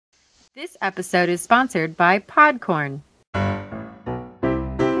This episode is sponsored by Podcorn.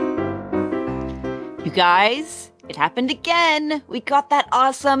 You guys, it happened again. We got that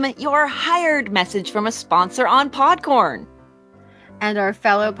awesome "You're hired" message from a sponsor on Podcorn. And our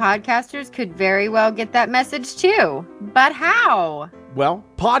fellow podcasters could very well get that message too. But how? Well,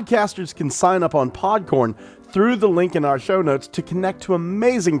 podcasters can sign up on Podcorn through the link in our show notes to connect to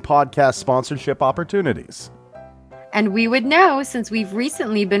amazing podcast sponsorship opportunities. And we would know since we've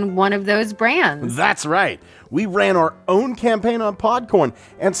recently been one of those brands. That's right. We ran our own campaign on Podcorn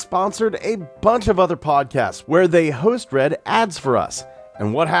and sponsored a bunch of other podcasts where they host-read ads for us.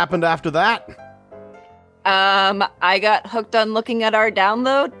 And what happened after that? I got hooked on looking at our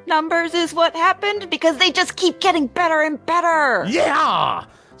download numbers is what happened, because they just keep getting better and better. Yeah!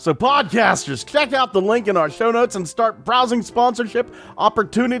 So podcasters, check out the link in our show notes and start browsing sponsorship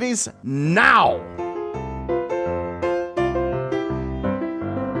opportunities now!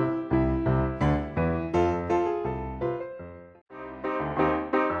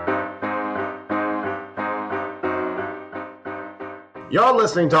 You're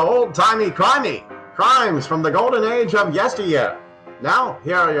listening to Old Timey Crimey, crimes from the golden age of yesteryear. Now,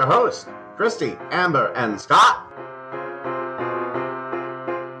 here are your hosts, Christy, Amber, and Scott.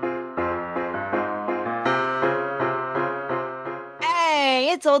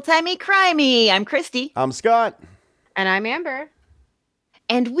 Hey, it's Old Timey Crimey. I'm Christy. I'm Scott. And I'm Amber.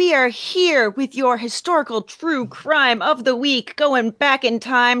 And we are here with your historical true crime of the week, going back in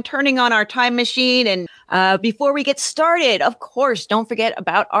time, turning on our time machine. And before we get started, of course, don't forget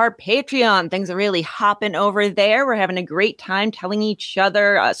about our Patreon. Things are really hopping over there. We're having a great time telling each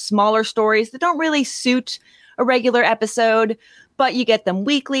other smaller stories that don't really suit a regular episode, but you get them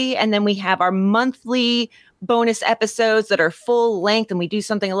weekly. And then we have our monthly bonus episodes that are full length, and we do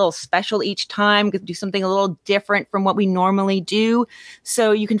something a little special each time, do something a little different from what we normally do.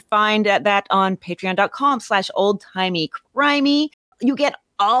 So you can find that on patreon.com/oldtimeycrimey. You get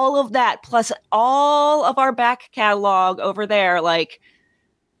all of that, plus all of our back catalog over there, like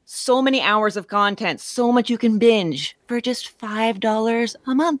so many hours of content, so much you can binge for just $5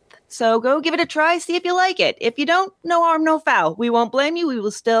 a month. So go give it a try, see if you like it. If you don't, no harm, no foul. We won't blame you. We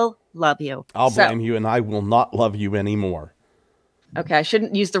will still love you. I'll blame you, and I will not love you anymore. Okay, I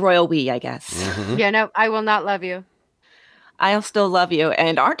shouldn't use the royal we, I guess. Mm-hmm. Yeah, no, I will not love you. I'll still love you.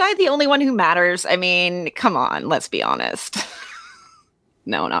 And aren't I the only one who matters? I mean, come on, let's be honest.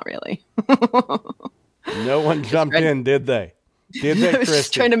 No, not really. No one jumped in, did they? Did they, I was Christy?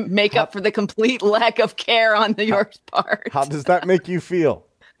 just trying to make up for the complete lack of care on your part. How does that make you feel?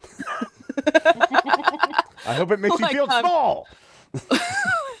 I hope it makes you feel small.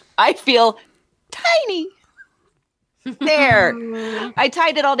 I feel tiny. There. I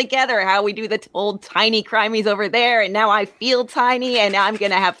tied it all together, how we do the old tiny crimies over there, and now I feel tiny, and I'm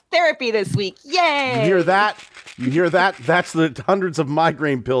going to have therapy this week. Yay! You hear that? You hear that? That's the hundreds of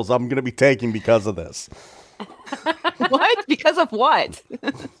migraine pills I'm going to be taking because of this. What? Because of what?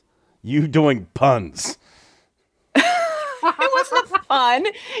 You doing puns. It wasn't fun.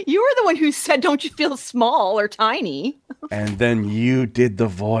 You were the one who said, don't you feel small or tiny? And then you did the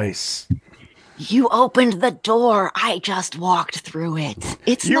voice. You opened the door. I just walked through it.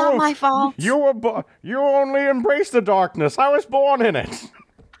 It's not my fault. You only embrace the darkness. I was born in it.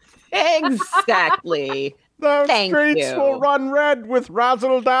 Exactly. The Thank streets you. will run red with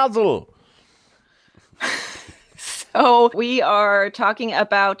razzle dazzle. So we are talking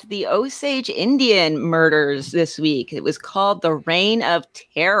about the Osage Indian murders this week. It was called the Reign of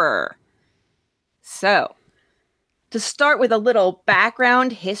Terror. So, to start with a little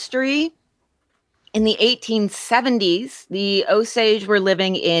background history, in the 1870s, the Osage were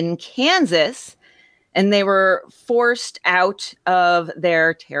living in Kansas, and they were forced out of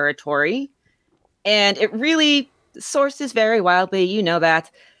their territory. And it really sources vary wildly, you know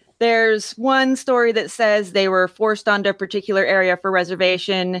that. There's one story that says they were forced onto a particular area for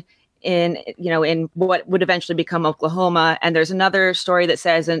reservation in what would eventually become Oklahoma. And there's another story that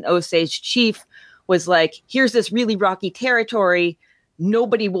says an Osage chief was like, here's this really rocky territory.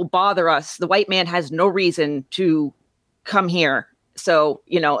 Nobody will bother us. The white man has no reason to come here. So,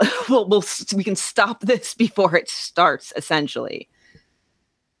 we can stop this before it starts, essentially.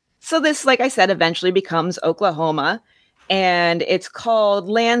 So this, like I said, eventually becomes Oklahoma. And it's called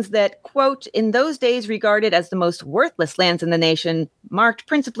lands that, quote, in those days regarded as the most worthless lands in the nation, marked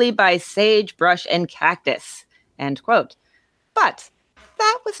principally by sagebrush and cactus, end quote. But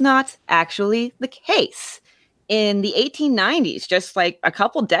that was not actually the case. In the 1890s, just like a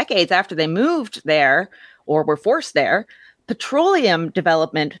couple decades after they moved there or were forced there, petroleum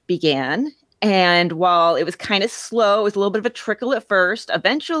development began. And while it was kind of slow, it was a little bit of a trickle at first,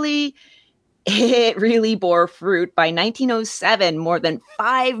 eventually it really bore fruit. By 1907, more than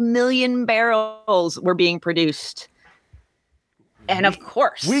 5 million barrels were being produced. And of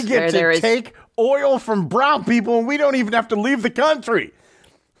course, we get to take oil from brown people and we don't even have to leave the country.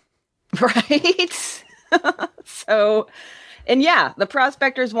 Right? So, and yeah, the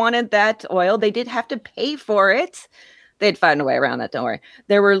prospectors wanted that oil. They did have to pay for it. They'd find a way around that, don't worry.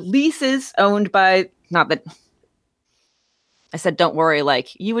 There were leases owned by, not that, I said don't worry,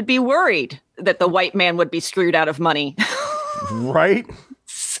 like you would be worried that the white man would be screwed out of money. Right?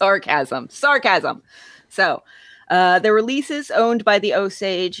 Sarcasm. So, there were leases owned by the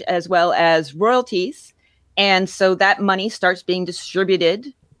Osage as well as royalties. And so that money starts being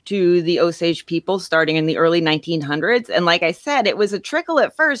distributed to the Osage people starting in the early 1900s. And like I said, it was a trickle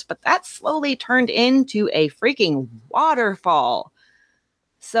at first, but that slowly turned into a freaking waterfall.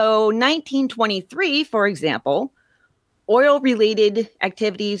 So 1923, for example, oil-related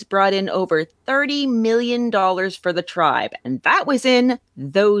activities brought in over $30 million for the tribe. And that was in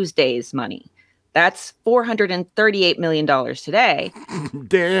those days' money. That's $438 million today.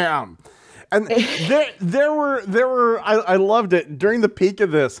 Damn. And there were, I loved it. During the peak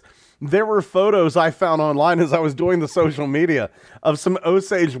of this, there were photos I found online as I was doing the social media of some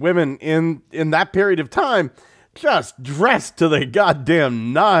Osage women in that period of time just dressed to the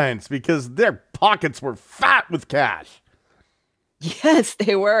goddamn nines because their pockets were fat with cash. Yes,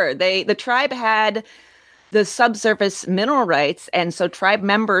 they were. The tribe had the subsurface mineral rights, and so tribe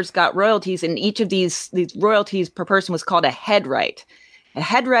members got royalties, and each of these royalties per person was called a head right. A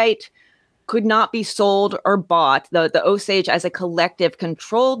head right could not be sold or bought. The Osage as a collective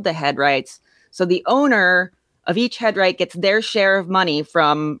controlled the head rights. So the owner of each head right gets their share of money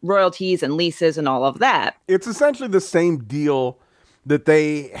from royalties and leases and all of that. It's essentially the same deal that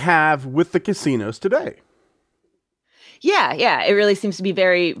they have with the casinos today. Yeah. It really seems to be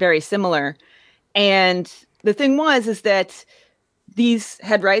very, very similar. And the thing is that these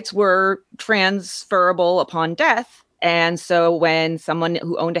head rights were transferable upon death. And so when someone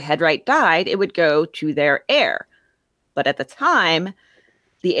who owned a head right died, it would go to their heir. But at the time,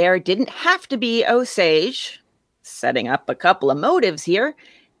 the heir didn't have to be Osage, setting up a couple of motives here.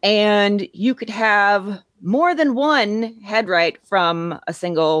 And you could have more than one head right from a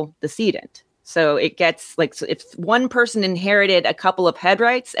single decedent. So it gets like, so if one person inherited a couple of head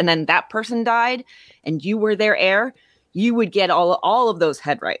rights and then that person died and you were their heir, you would get all of those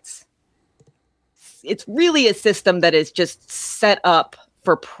head rights. It's really a system that is just set up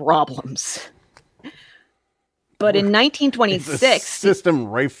for problems. But in 1926... It's a system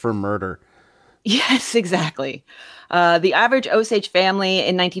rife for murder. Yes, exactly. The average Osage family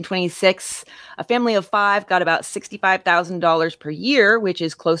in 1926, a family of 5, got about $65,000 per year, which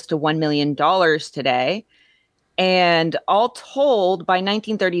is close to $1 million today. And all told, by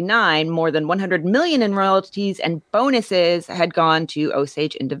 1939, more than $100 million in royalties and bonuses had gone to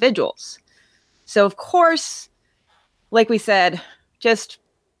Osage individuals. So, of course, like we said, just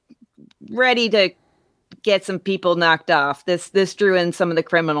ready to get some people knocked off. This drew in some of the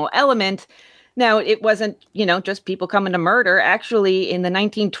criminal element. Now, it wasn't, just people coming to murder. Actually, in the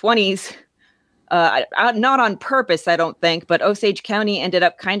 1920s, not on purpose, I don't think, but Osage County ended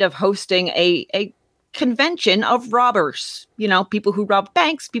up kind of hosting a convention of robbers. People who rob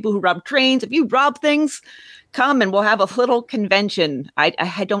banks, people who rob trains. If you rob things, come and we'll have a little convention. I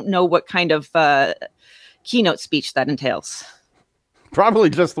don't know what kind of keynote speech that entails. Probably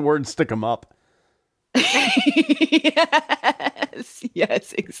just the word "stick 'em up."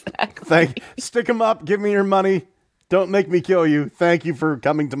 Yes, exactly. Stick 'em up. Give me your money. Don't make me kill you. Thank you for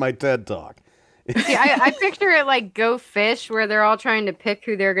coming to my TED Talk. See, I picture it like Go Fish, where they're all trying to pick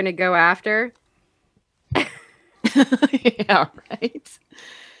who they're going to go after. Yeah, right.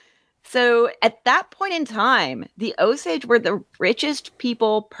 So at that point in time, the Osage were the richest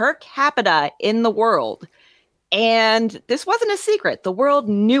people per capita in the world. And this wasn't a secret. The world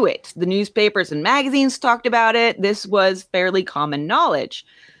knew it. The newspapers and magazines talked about it. This was fairly common knowledge.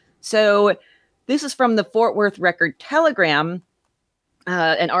 So this is from the Fort Worth Record-Telegram,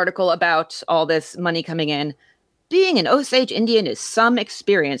 an article about all this money coming in. Being an Osage Indian is some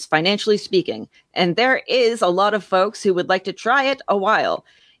experience, financially speaking. And there is a lot of folks who would like to try it a while.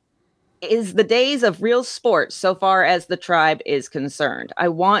 Is the days of real sport so far as the tribe is concerned. I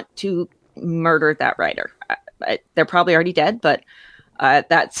want to murder that writer. They're probably already dead, but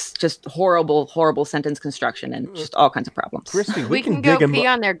that's just horrible, horrible sentence construction and just all kinds of problems. Christy, we can go pee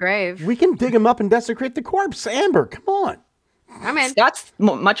on their grave. We can dig them up and desecrate the corpse. Amber, come on. I'm in. Scott's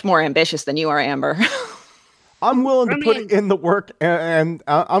much more ambitious than you are, Amber. I'm willing to put in the work, and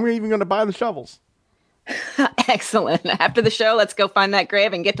I'm even going to buy the shovels. Excellent. After the show, let's go find that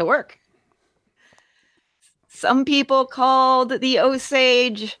grave and get to work. Some people called the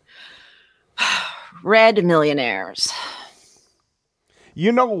Osage red millionaires.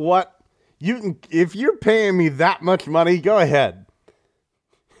 You know what? If you're paying me that much money, go ahead.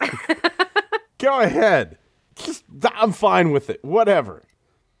 Go ahead. I'm fine with it. Whatever.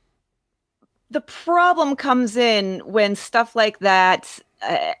 The problem comes in when stuff like that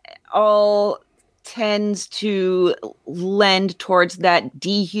all tends to lend towards that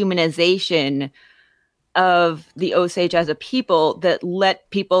dehumanization of the Osage as a people that let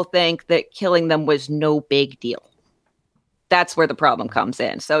people think that killing them was no big deal. That's where the problem comes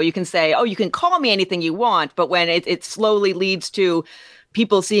in. So you can say, oh, you can call me anything you want, but when it slowly leads to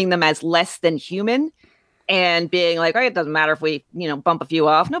people seeing them as less than human and being like, oh, it doesn't matter if we, bump a few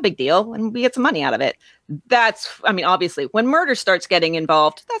off, no big deal, and we get some money out of it. Obviously, when murder starts getting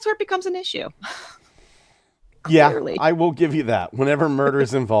involved, that's where it becomes an issue. Yeah, I will give you that. Whenever murder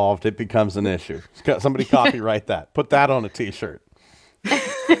is involved, it becomes an issue. Somebody copyright that. Put that on a t-shirt.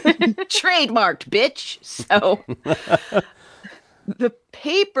 Trademarked, bitch. So the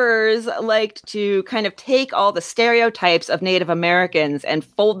papers liked to kind of take all the stereotypes of Native Americans and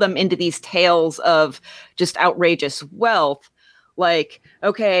fold them into these tales of just outrageous wealth. Like,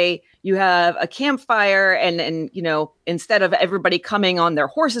 okay, you have a campfire and instead of everybody coming on their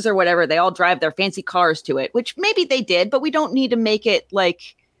horses or whatever, they all drive their fancy cars to it, which maybe they did, but we don't need to make it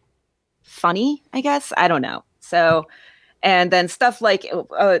like funny, I guess. I don't know. So, and then stuff like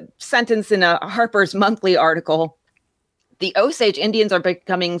a sentence in a Harper's Monthly article, the Osage Indians are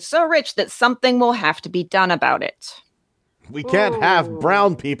becoming so rich that something will have to be done about it. We can't have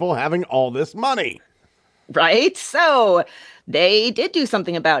brown people having all this money. Right? So they did do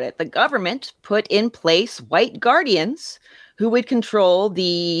something about it. The government put in place white guardians who would control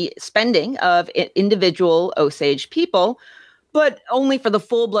the spending of individual Osage people, but only for the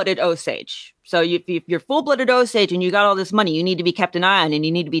full-blooded Osage. So if you're full-blooded Osage and you got all this money, you need to be kept an eye on and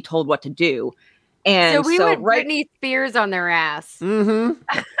you need to be told what to do. And so we went Britney Spears on their ass. Mm-hmm.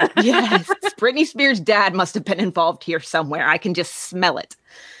 Yes. Britney Spears' dad must have been involved here somewhere. I can just smell it.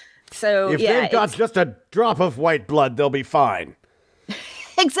 So if they've got just a drop of white blood, they'll be fine.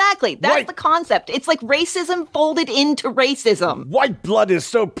 Exactly. That's the concept. It's like racism folded into racism. White blood is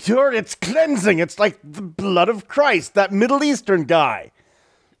so pure, it's cleansing. It's like the blood of Christ, that Middle Eastern guy.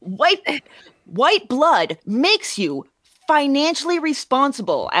 White blood makes you financially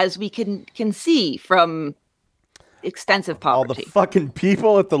responsible, as we can see from extensive poverty. All the fucking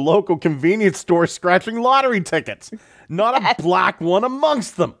people at the local convenience store scratching lottery tickets. Not a black one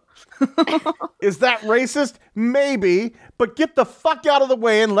amongst them. Is that racist? Maybe, but get the fuck out of the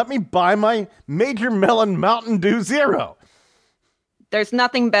way and let me buy my Major Melon Mountain Dew Zero. There's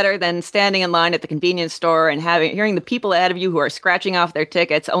nothing better than standing in line at the convenience store and hearing the people ahead of you who are scratching off their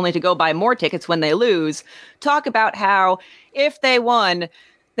tickets only to go buy more tickets when they lose talk about how if they won,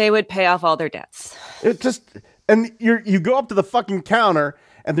 they would pay off all their debts. And you go up to the fucking counter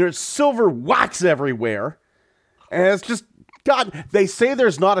and there's silver wax everywhere. And it's just, God, they say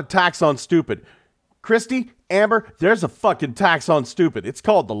there's not a tax on stupid. Christy, Amber, there's a fucking tax on stupid. It's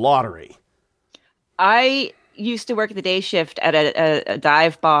called the lottery. I used to work at the day shift at a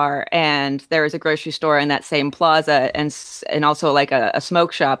dive bar, and there was a grocery store in that same plaza and also like a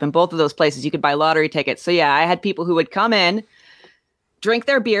smoke shop. And both of those places you could buy lottery tickets. So yeah, I had people who would come in, drink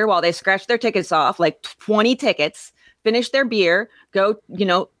their beer while they scratched their tickets off, like 20 tickets, finish their beer, go,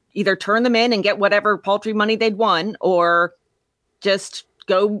 either turn them in and get whatever paltry money they'd won, or just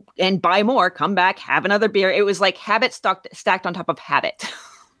go and buy more, come back, have another beer. It was like habit stacked on top of habit.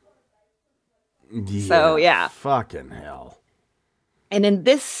 Yeah, so, yeah. Fucking hell. And in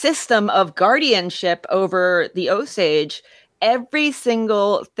this system of guardianship over the Osage, every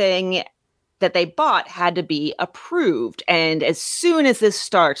single thing that they bought had to be approved. And as soon as this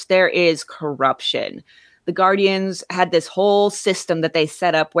starts, there is corruption. The Guardians had this whole system that they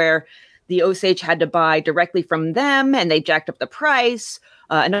set up where the Osage had to buy directly from them, and they jacked up the price.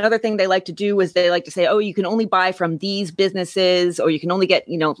 Another thing they like to do is they like to say, oh, you can only buy from these businesses, or you can only get,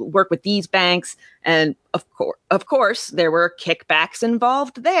 work with these banks. And of course, there were kickbacks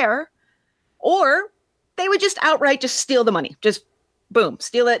involved there. Or they would just outright just steal the money. Just boom,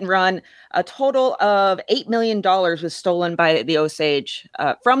 steal it and run. A total of $8 million was stolen by the Osage,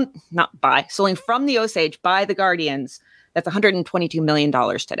 stolen from the Osage by the Guardians. That's $122 million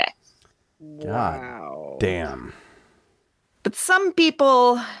today. God damn. But some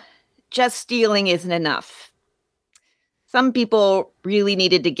people, just stealing isn't enough. Some people really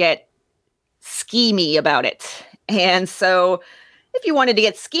needed to get schemy about it. And so if you wanted to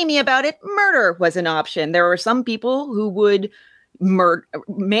get schemy about it, murder was an option. There were some people who would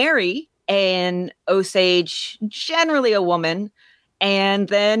marry an Osage, generally a woman, and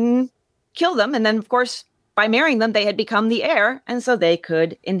then kill them. And then, of course, by marrying them, they had become the heir, and so they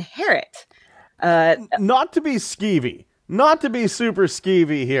could inherit. Not to be skeevy, not to be super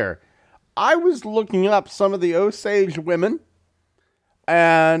skeevy here. I was looking up some of the Osage women,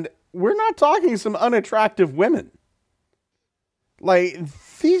 and we're not talking some unattractive women. Like,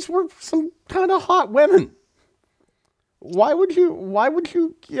 these were some kind of hot women. Why would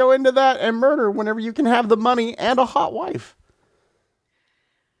you go into that and murder whenever you can have the money and a hot wife?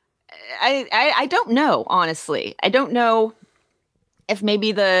 I don't know, honestly. I don't know if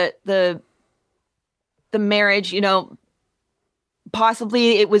maybe the marriage,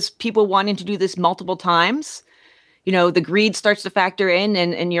 possibly it was people wanting to do this multiple times. The greed starts to factor in,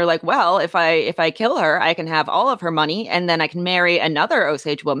 and you're like, well, if I kill her, I can have all of her money, and then I can marry another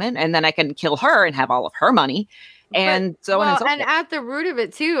Osage woman, and then I can kill her and have all of her money, and so on and so forth. And at the root of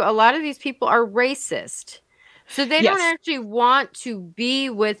it too, a lot of these people are racist. So they don't actually want to be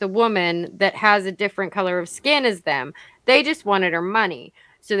with a woman that has a different color of skin as them. They just wanted her money.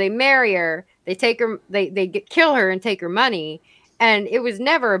 So they marry her, they take her, kill her and take her money. And it was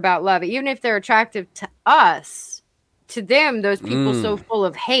never about love. Even if they're attractive to us, to them, those people so full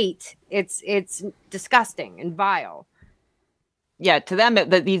of hate, it's disgusting and vile. Yeah, to them,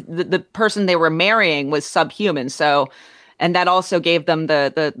 the person they were marrying was subhuman. So, and that also gave them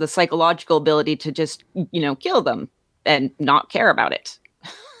the psychological ability to just, kill them and not care about it.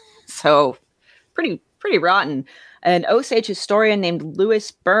 So, pretty rotten. An Osage historian named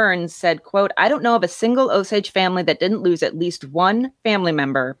Lewis Burns said, quote, "I don't know of a single Osage family that didn't lose at least one family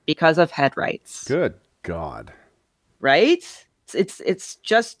member because of head rights." Good God. Right? It's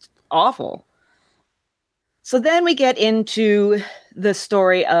just awful. So then we get into the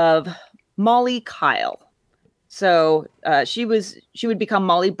story of Molly Kyle. So she would become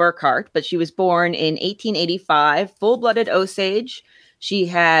Molly Burkhart, but she was born in 1885, full-blooded Osage. She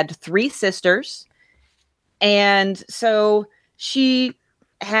had 3 sisters. And so she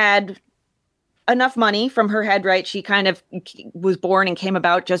had enough money from her head right. She kind of was born and came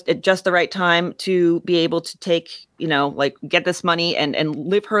about just at just the right time to be able to take, get this money and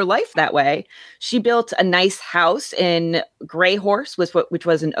live her life that way. She built a nice house in Gray Horse, which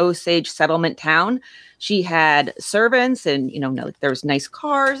was an Osage settlement town. She had servants and, there was nice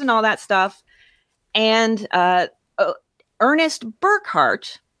cars and all that stuff. And Ernest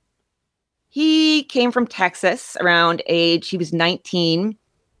Burkhart, he came from Texas he was 19,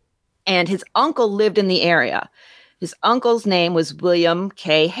 and his uncle lived in the area. His uncle's name was William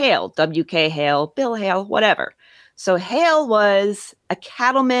K. Hale, W.K. Hale, Bill Hale, whatever. So Hale was a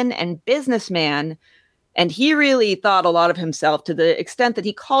cattleman and businessman, and he really thought a lot of himself to the extent that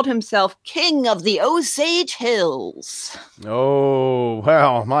he called himself King of the Osage Hills. Oh,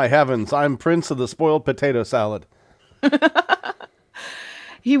 wow, my heavens. I'm Prince of the Spoiled Potato Salad.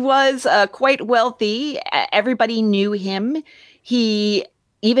 He was quite wealthy. Everybody knew him. He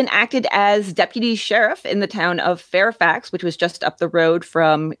even acted as deputy sheriff in the town of Fairfax, which was just up the road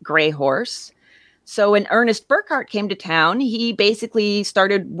from Gray Horse. So when Ernest Burkhart came to town, he basically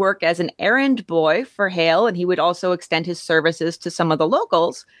started work as an errand boy for Hale, and he would also extend his services to some of the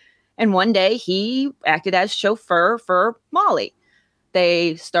locals. And one day he acted as chauffeur for Molly.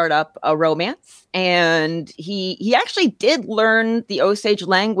 They start up a romance, and he actually did learn the Osage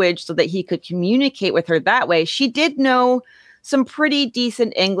language so that he could communicate with her that way. She did know some pretty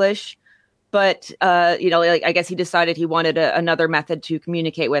decent English, but I guess he decided he wanted another method to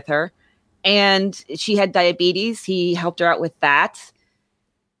communicate with her. And she had diabetes. He helped her out with that.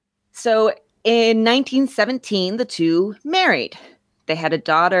 So in 1917, the two married. They had a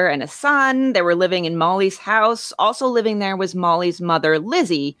daughter and a son. They were living in Molly's house. Also living there was Molly's mother,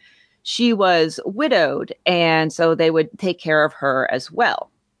 Lizzie. She was widowed, and so they would take care of her as well.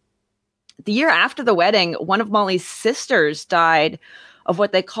 The year after the wedding, one of Molly's sisters died of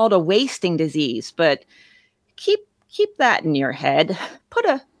what they called a wasting disease. But keep that in your head. Put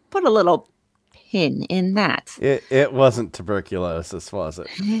a little pin in that. It wasn't tuberculosis, was it?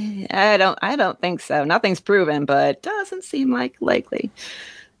 I don't think so. Nothing's proven, but doesn't seem likely.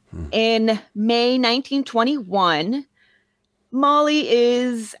 In May 1921, Molly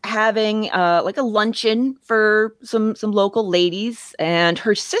is having a luncheon for some local ladies, and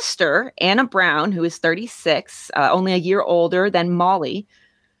her sister, Anna Brown, who is 36, only a year older than Molly,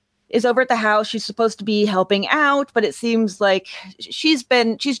 is over at the house. She's supposed to be helping out, but it seems like she's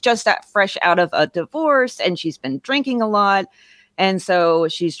just fresh out of a divorce, and she's been drinking a lot. And so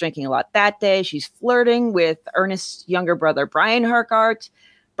she's drinking a lot that day. She's flirting with Ernest's younger brother, Brian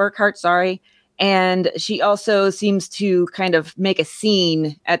Burkhart, sorry. And she also seems to kind of make a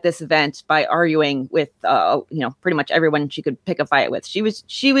scene at this event by arguing with, pretty much everyone she could pick a fight with. She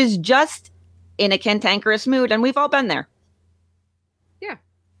was just in a cantankerous mood, and we've all been there.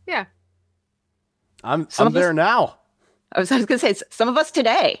 Yeah. I'm there now. I was going to say, some of us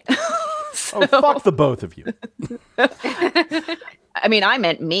today. Oh, fuck the both of you. I mean, I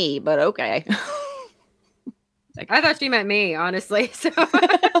meant me, but okay. I thought she meant me, honestly. So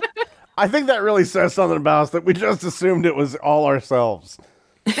I think that really says something about us, that we just assumed it was all ourselves.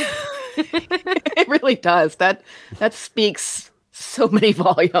 It really does. That speaks so many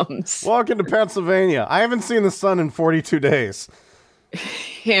volumes. Welcome to Pennsylvania. I haven't seen the sun in 42 days.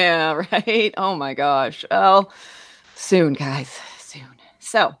 Yeah, right? Oh my gosh. Well, soon, guys. Soon.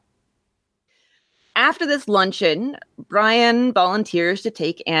 So, after this luncheon, Brian volunteers to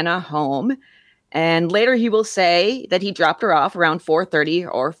take Anna home, and later he will say that he dropped her off around 4:30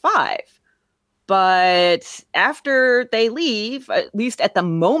 or 5. But after they leave, at least at the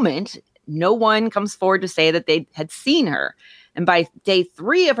moment, no one comes forward to say that they had seen her. And by day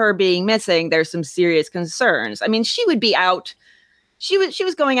 3 of her being missing, there's some serious concerns. I mean, she would be out. She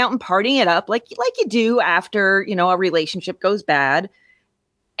was going out and partying it up like you do after, a relationship goes bad.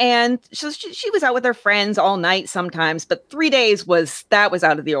 And she was out with her friends all night sometimes, but 3 days was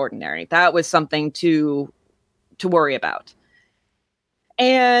out of the ordinary. That was something to worry about.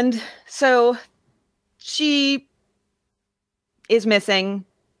 And so she is missing.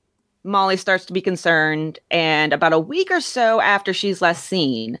 Molly starts to be concerned. And about a week or so after she's last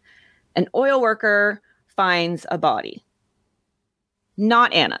seen, an oil worker finds a body.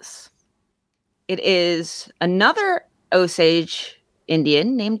 Not Anna's. It is another Osage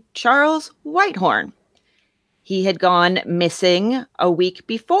Indian named Charles Whitehorn. He had gone missing a week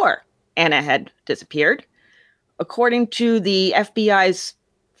before Anna had disappeared. According to the FBI's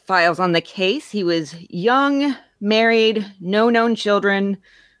files on the case, he was young, married, no children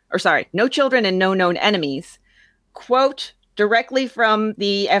and no known enemies. Quote, directly from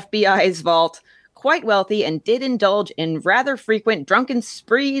the FBI's vault, quite wealthy and did indulge in rather frequent drunken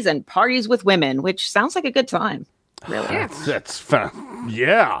sprees and parties with women, which sounds like a good time. Really? That's fun.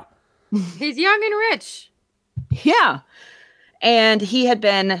 Yeah. He's young and rich. Yeah. And he had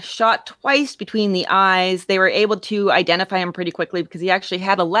been shot twice between the eyes. They were able to identify him pretty quickly because he actually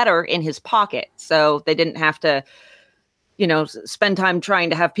had a letter in his pocket. So they didn't have to, spend time trying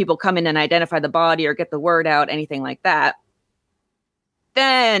to have people come in and identify the body or get the word out, anything like that.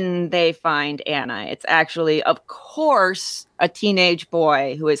 Then they find Anna. It's actually, of course, a teenage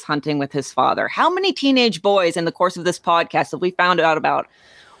boy who is hunting with his father. How many teenage boys in the course of this podcast have we found out about,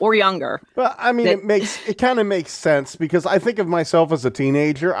 or younger? Well, I mean, it kind of makes sense because I think of myself as a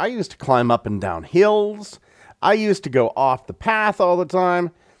teenager. I used to climb up and down hills. I used to go off the path all the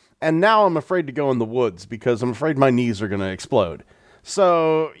time. And now I'm afraid to go in the woods because I'm afraid my knees are going to explode.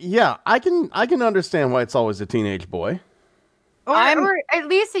 So, yeah, I can understand why it's always a teenage boy. Or at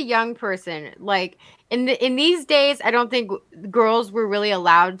least a young person. Like in these days, I don't think girls were really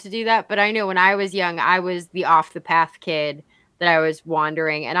allowed to do that. But I know when I was young, I was the off the path kid that I was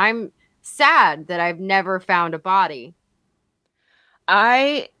wandering. And I'm sad that I've never found a body.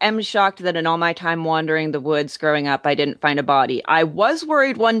 I am shocked that in all my time wandering the woods growing up, I didn't find a body. I was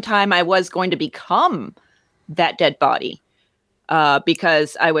worried one time I was going to become that dead body.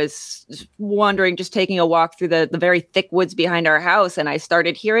 Because I was wandering, just taking a walk through the very thick woods behind our house, and I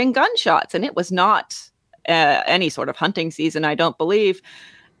started hearing gunshots, and it was not any sort of hunting season, I don't believe.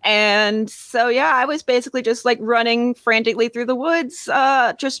 And so, yeah, I was basically just like running frantically through the woods,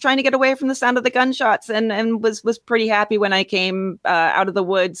 just trying to get away from the sound of the gunshots, and was pretty happy when I came out of the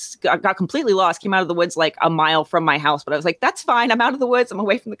woods. Got completely lost, came out of the woods like a mile from my house, but I was like, that's fine. I'm out of the woods. I'm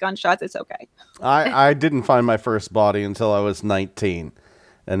away from the gunshots. It's okay. I didn't find my first body until I was 19,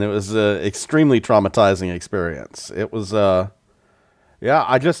 and it was an extremely traumatizing experience. It was, I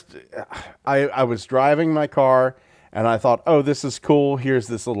was driving my car. And I thought, oh, this is cool. Here's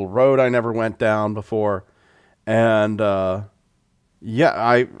this little road I never went down before. And, I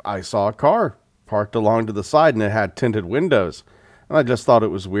saw a car parked along to the side, and it had tinted windows. And I just thought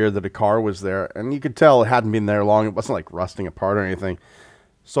it was weird that a car was there. And you could tell it hadn't been there long. It wasn't like rusting apart or anything.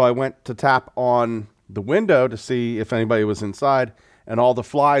 So I went to tap on the window to see if anybody was inside. And all the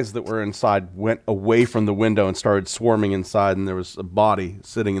flies that were inside went away from the window and started swarming inside. And there was a body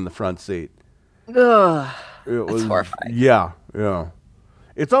sitting in the front seat. Ugh. That's horrifying. Yeah.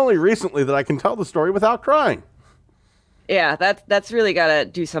 It's only recently that I can tell the story without crying. Yeah, that's really got to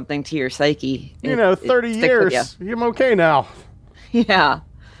do something to your psyche. 30 years, I'm okay now. Yeah.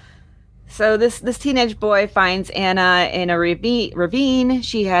 So this teenage boy finds Anna in a ravine.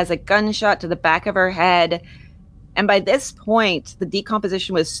 She has a gunshot to the back of her head. And by this point, the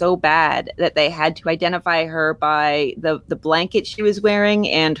decomposition was so bad that they had to identify her by the blanket she was wearing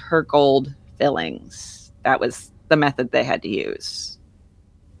and her gold fillings. That was the method they had to use.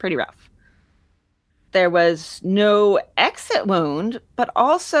 Pretty rough. There was no exit wound, but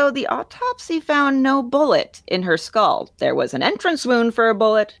also the autopsy found no bullet in her skull. There was an entrance wound for a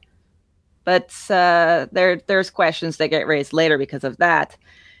bullet, but there's questions that get raised later because of that.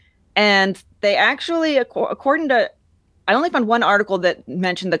 And they actually, according to, I only found one article that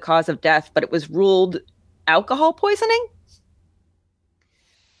mentioned the cause of death, but it was ruled alcohol poisoning.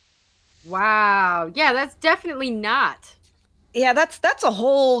 Wow. Yeah, that's definitely not. Yeah, that's a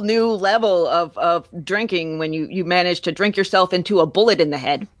whole new level of drinking when you manage to drink yourself into a bullet in the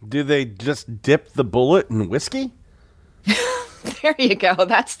head. Do they just dip the bullet in whiskey? There you go.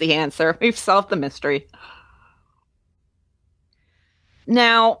 That's the answer. We've solved the mystery.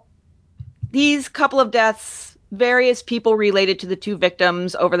 Now, these couple of deaths, various people related to the two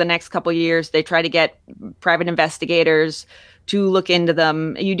victims over the next couple of years, they try to get private investigators to look into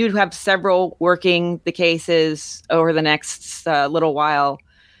them. You do have several working the cases over the next little while.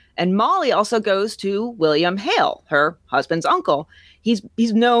 And Molly also goes to William Hale, her husband's uncle. He's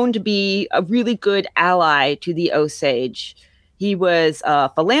known to be a really good ally to the Osage. He was a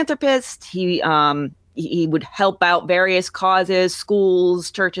philanthropist. He would help out various causes,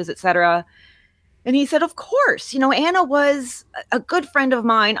 schools, churches, etc. And he said, of course, Anna was a good friend of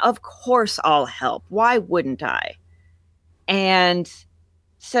mine. Of course I'll help. Why wouldn't I? And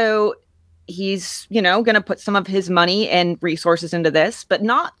so he's, going to put some of his money and resources into this, but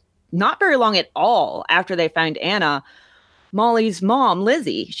not very long at all after they found Anna. Molly's mom,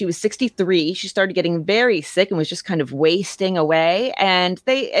 Lizzie, she was 63. She started getting very sick and was just kind of wasting away. And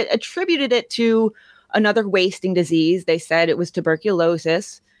they attributed it to another wasting disease. They said it was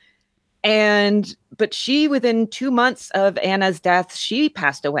tuberculosis. But she, within 2 months of Anna's death, she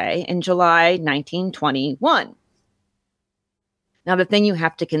passed away in July 1921. Now, the thing you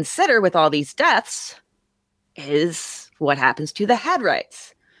have to consider with all these deaths is what happens to the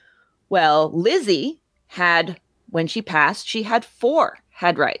headrights. Well, Lizzie had, when she passed, she had 4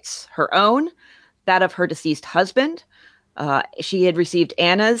 headrights. Her own, that of her deceased husband. She had received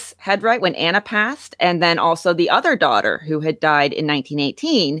Anna's headright when Anna passed, and then also the other daughter who had died in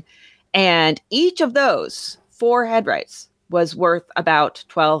 1918. And each of those 4 headrights was worth about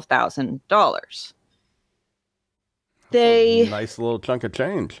 $12,000. Nice little chunk of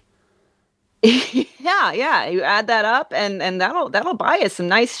change. Yeah. You add that up, and that'll buy you some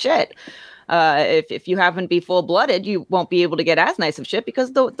nice shit. If you happen to be full-blooded, you won't be able to get as nice of shit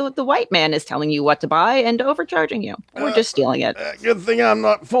because the white man is telling you what to buy and overcharging you. We're just stealing it. Good thing I'm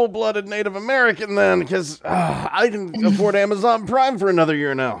not full-blooded Native American then, because I can afford Amazon Prime for another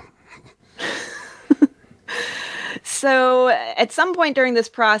year now. So at some point during this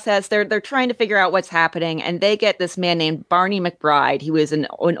process, they're trying to figure out what's happening, and they get this man named Barney McBride. He was an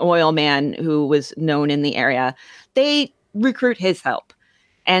oil man who was known in the area. They recruit his help.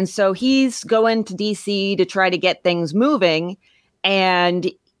 And so he's going to DC to try to get things moving.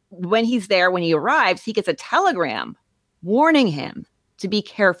 And when he's there, when he arrives, he gets a telegram warning him to be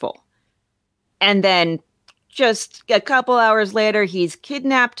careful. And then just a couple hours later, he's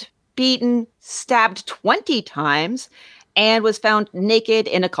kidnapped, beaten, stabbed 20 times, and was found naked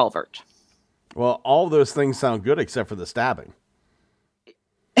in a culvert. Well, all those things sound good except for the stabbing.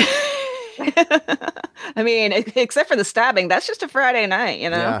 I mean, except for the stabbing, that's just a Friday night,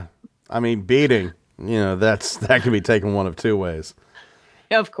 Yeah. I mean, beating, that can be taken one of 2 ways.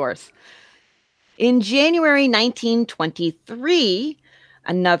 Of course. In January 1923,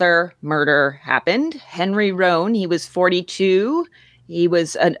 another murder happened. Henry Roan, he was 42. He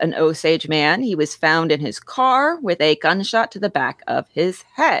was an Osage man. He was found in his car with a gunshot to the back of his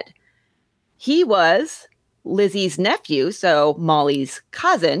head. He was Lizzie's nephew, so Molly's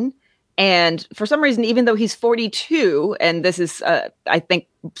cousin. And for some reason, even though he's 42, and this is, I think,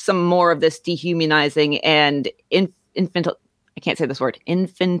 some more of this dehumanizing and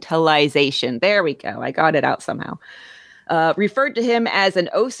infantilization. There we go. I got it out somehow. Referred to him as an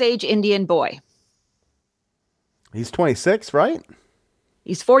Osage Indian boy. He's 26, right?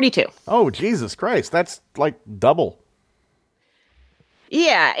 He's 42. Oh, Jesus Christ. That's like double.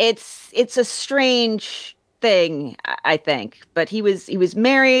 Yeah, it's a strange thing, I think. But he was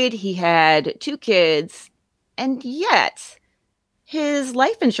married, he had 2 kids, and yet his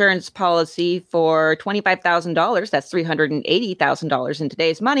life insurance policy for $25,000, that's $380,000 in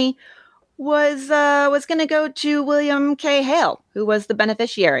today's money, was going to go to William K. Hale, who was the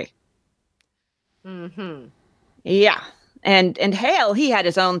beneficiary. Mm-hmm. Yeah. And Hale, he had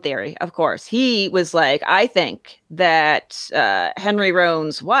his own theory, of course. He was like, I think that Henry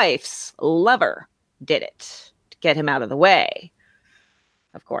Roan's wife's lover did it to get him out of the way,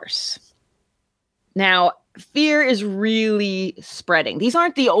 of course. Now, fear is really spreading. These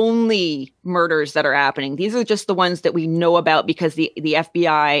aren't the only murders that are happening. These are just the ones that we know about because the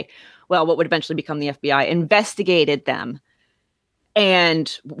FBI, well, what would eventually become the FBI, investigated them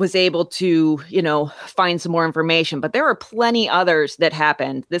and was able to, find some more information. But there are plenty others that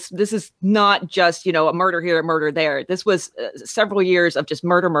happened. This is not just, a murder here, a murder there. This was several years of just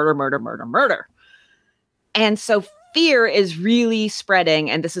murder. And so fear is really spreading,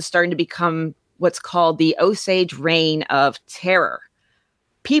 and this is starting to become what's called the Osage Reign of Terror.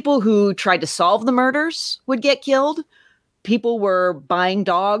 People who tried to solve the murders would get killed. People were buying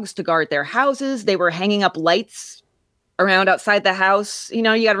dogs to guard their houses. They were hanging up lights around outside the house. You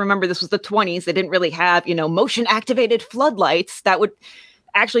got to remember this was the 1920s. They didn't really have, motion activated floodlights. That would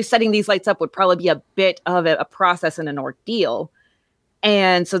actually, setting these lights up would probably be a bit of a process and an ordeal.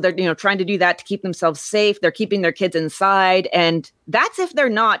 And so they're, trying to do that to keep themselves safe. They're keeping their kids inside. And that's if they're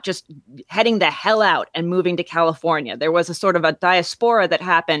not just heading the hell out and moving to California. There was a sort of a diaspora that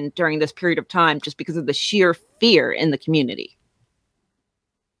happened during this period of time just because of the sheer fear in the community.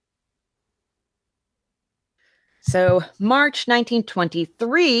 So March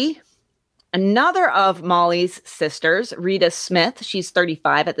 1923, another of Molly's sisters, Rita Smith, she's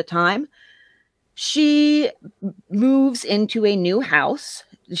 35 at the time, she moves into a new house.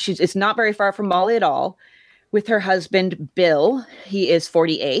 It's not very far from Molly at all, with her husband, Bill. He is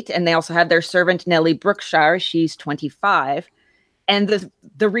 48. And they also have their servant, Nellie Brookshire. She's 25. And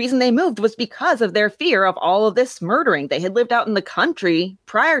the reason they moved was because of their fear of all of this murdering. They had lived out in the country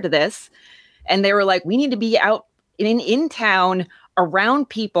prior to this. And they were like, we need to be out in town around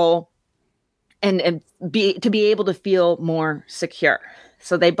people and be able to feel more secure.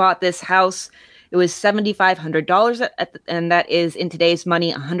 So they bought this house. It was $7,500, and that is in today's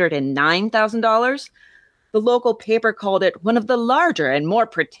money $109,000. The local paper called it one of the larger and more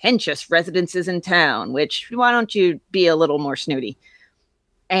pretentious residences in town, which, why don't you be a little more snooty?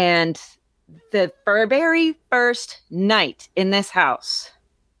 And the very first night in this house,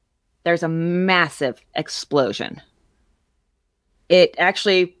 there's a massive explosion. It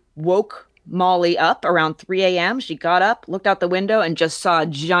actually woke Molly up around 3 a.m. She got up, looked out the window, and just saw a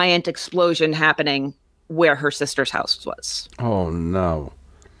giant explosion happening where her sister's house was. Oh, no.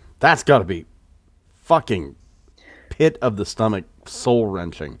 That's got to be fucking pit of the stomach,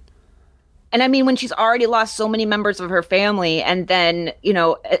 soul-wrenching. And I mean, when she's already lost so many members of her family, and then,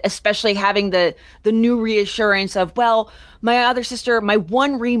 especially having the new reassurance of, well, my other sister, my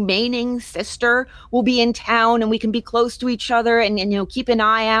one remaining sister will be in town and we can be close to each other and keep an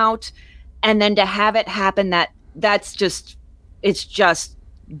eye out. And then to have it happen, it's just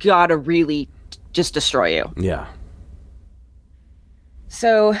gotta really just destroy you. Yeah.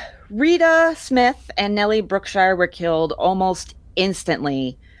 So Rita Smith and Nellie Brookshire were killed almost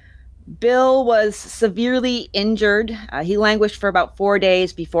instantly. Bill was severely injured. He languished for about 4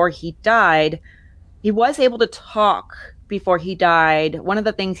 days before he died. He was able to talk before he died. One of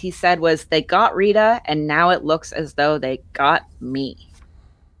the things he said was, they got Rita, and now it looks as though they got me.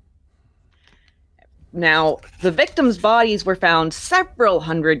 Now, the victims' bodies were found several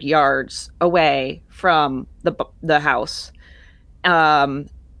hundred yards away from the house.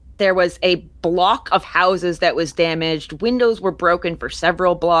 There was a block of houses that was damaged. Windows were broken for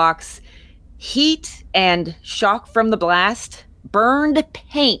several blocks. Heat and shock from the blast burned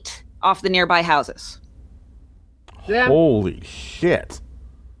paint off the nearby houses. Yeah. Holy shit.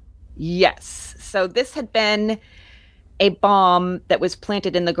 Yes. So this had been a bomb that was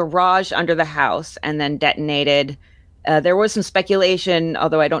planted in the garage under the house and then detonated. There was some speculation,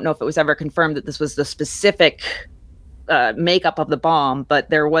 although I don't know if it was ever confirmed, that this was the specific makeup of the bomb, but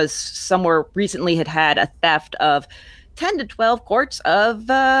there was somewhere recently had a theft of 10 to 12 quarts of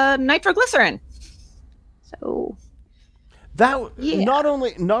nitroglycerin. So that not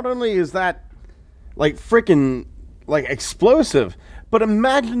only is that like freaking like explosive, but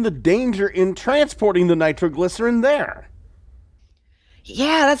imagine the danger in transporting the nitroglycerin there.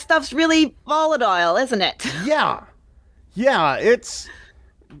 Yeah, that stuff's really volatile, isn't it? Yeah, it's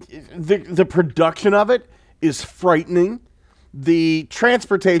the production of it is frightening. The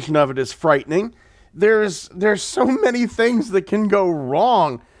transportation of it is frightening. There's so many things that can go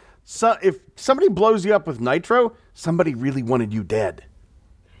wrong. So if somebody blows you up with nitro, somebody really wanted you dead.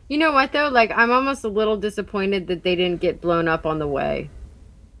 You know what though? Like, I'm almost a little disappointed that they didn't get blown up on the way.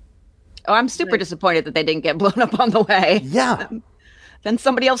 Oh, I'm super disappointed that they didn't get blown up on the way. Yeah. Then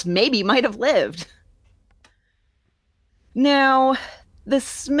somebody else maybe might have lived. Now, the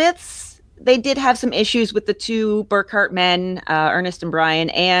Smiths, they did have some issues with the two Burkhart men, Ernest and Brian,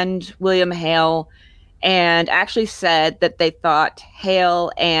 and William Hale, and actually said that they thought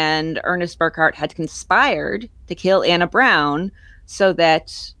Hale and Ernest Burkhart had conspired to kill Anna Brown so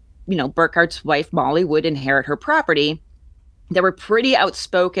that, Burkhart's wife, Molly, would inherit her property. They were pretty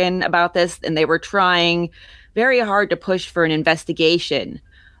outspoken about this, and they were trying very hard to push for an investigation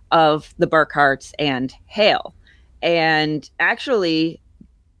of the Burkharts and Hale. And actually,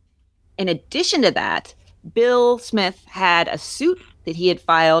 in addition to that, Bill Smith had a suit that he had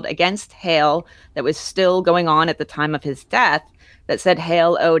filed against Hale that was still going on at the time of his death that said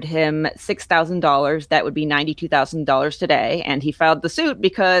Hale owed him $6,000. That would be $92,000 today. And he filed the suit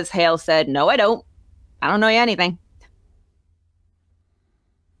because Hale said, "No, I don't. I don't know you anything."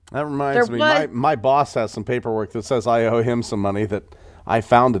 That reminds me, my boss has some paperwork that says I owe him some money that I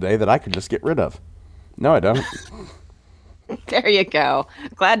found today that I could just get rid of. No, I don't. There you go.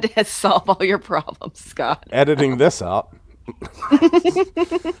 Glad to solve all your problems, Scott. Editing this out.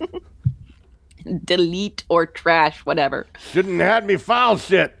 Delete or trash, whatever. Shouldn't have had me file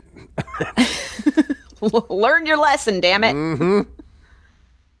shit. Learn your lesson, damn it. Mm-hmm.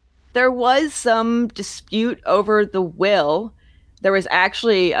 There was some dispute over the will. There was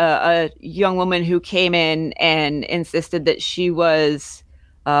actually a young woman who came in and insisted that she was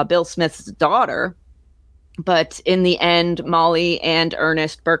Bill Smith's daughter. But in the end, Molly and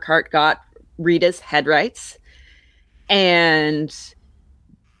Ernest Burkhart got Rita's head rights. And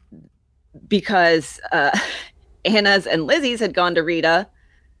because Anna's and Lizzie's had gone to Rita,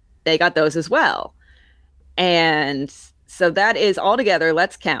 they got those as well. And so that is altogether,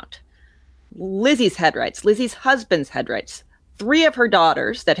 let's count. Lizzie's head rights, Lizzie's husband's head rights, 3 of her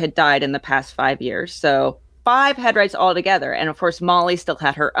daughters that had died in the past 5 years. So 5 head rights altogether. And of course, Molly still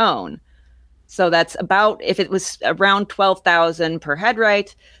had her own. So that's about, if it was around $12,000 per head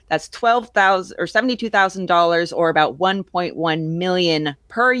right, that's $12,000 or $72,000 or about $1.1 million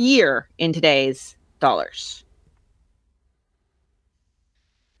per year in today's dollars.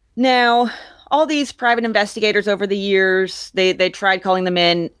 Now, all these private investigators over the years, they tried calling them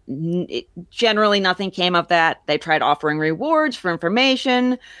in. Generally, nothing came of that. They tried offering rewards for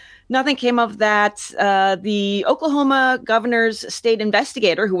information. Nothing came of that. The Oklahoma governor's state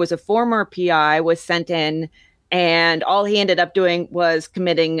investigator, who was a former PI, was sent in, and all he ended up doing was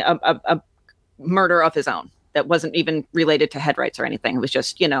committing a murder of his own that wasn't even related to head rights or anything. It was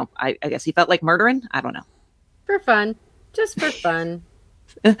just, I guess he felt like murdering. I don't know. For fun. Just for fun.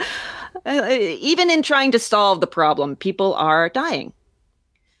 Even in trying to solve the problem, people are dying.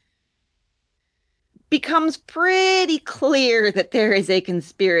 Becomes pretty clear that there is a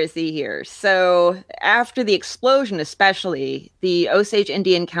conspiracy here. So after the explosion, especially, the Osage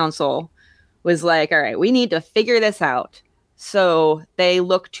Indian Council was like, all right, we need to figure this out. So they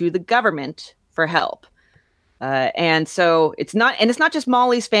look to the government for help. And so it's not just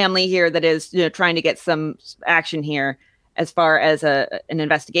Molly's family here that is trying to get some action here as far as an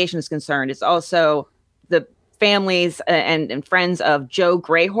investigation is concerned. It's also the families and friends of Joe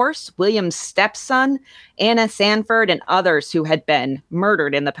Greyhorse, William's stepson, Anna Sanford, and others who had been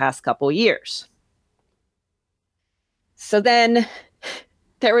murdered in the past couple years. So then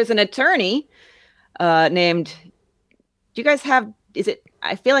there was an attorney named, do you guys have,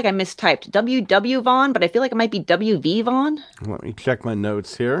 I feel like I mistyped W.W. Vaughn, but I feel like it might be W.V. Vaughn. Let me check my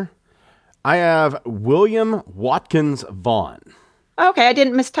notes here. I have William Watkins Vaughn. Okay, I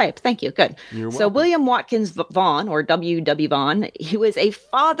didn't mistype. Thank you. Good. You're so welcome. William Watkins Vaughn, or W.W. Vaughn, he was a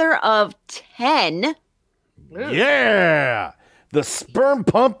father of 10. Yeah! The sperm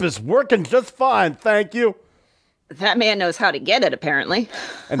pump is working just fine, thank you. That man knows how to get it, apparently.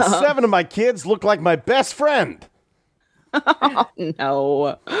 And 7 of my kids look like my best friend. Oh,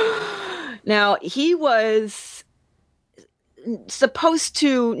 no. Now, he was supposed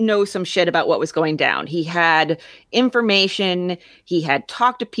to know some shit about what was going down. He had information. He had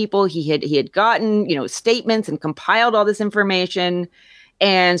talked to people. He had gotten, statements and compiled all this information.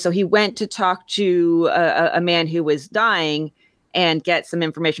 And so he went to talk to a man who was dying and get some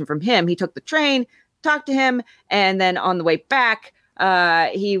information from him. He took the train, talked to him, and then on the way back,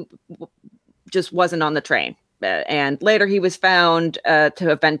 he just wasn't on the train. And later he was found to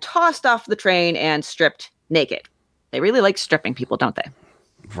have been tossed off the train and stripped naked. They really like stripping people, don't they?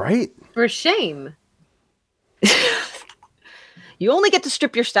 Right? For shame. You only get to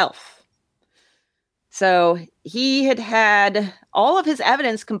strip yourself. So he had all of his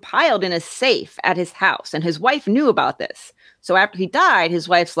evidence compiled in a safe at his house, and his wife knew about this. So after he died, his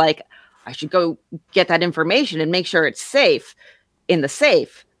wife's like, I should go get that information and make sure it's safe in the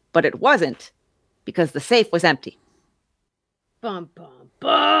safe. But it wasn't, because the safe was empty. Bum, bum,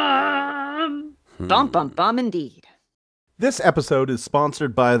 bum. Bum, bum, bum, indeed. This episode is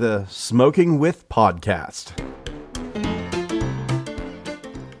sponsored by the Smoking With podcast.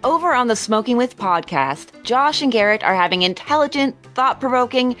 Over on the Smoking With podcast, Josh and Garrett are having intelligent,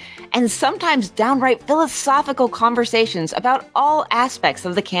 thought-provoking, and sometimes downright philosophical conversations about all aspects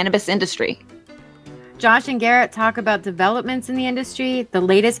of the cannabis industry. Josh and Garrett talk about developments in the industry, the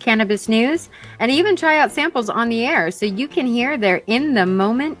latest cannabis news, and even try out samples on the air so you can hear their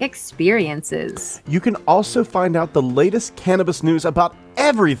in-the-moment experiences. You can also find out the latest cannabis news about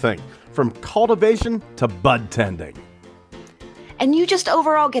everything from cultivation to bud tending. And you just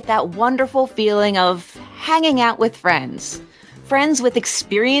overall get that wonderful feeling of hanging out with friends. Friends with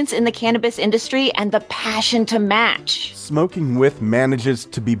experience in the cannabis industry and the passion to match. Smoking With manages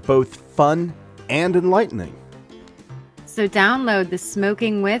to be both fun and enlightening. So download the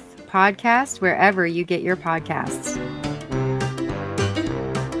Smoking With podcast wherever you get your podcasts.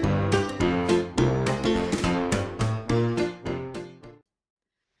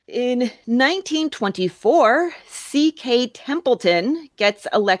 In 1924, C.K. Templeton gets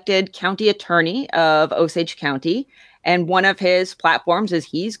elected county attorney of Osage County, and one of his platforms is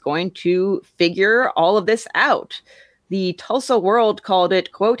he's going to figure all of this out. The Tulsa World called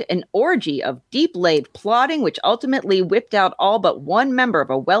it, quote, an orgy of deep-laid plotting, which ultimately whipped out all but one member of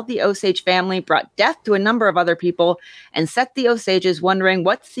a wealthy Osage family, brought death to a number of other people, and set the Osages wondering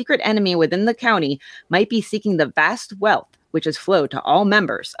what secret enemy within the county might be seeking the vast wealth which has flowed to all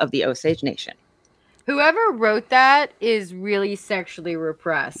members of the Osage Nation. Whoever wrote that is really sexually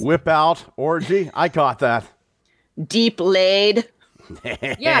repressed. Whip out, orgy, I caught that. Deep-laid.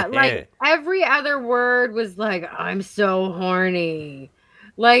 Yeah, like every other word was like, I'm so horny.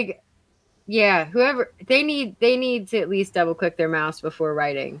 Like, yeah, whoever they need to at least double click their mouse before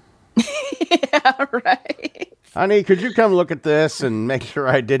writing. Yeah, right. Honey, could you come look at this and make sure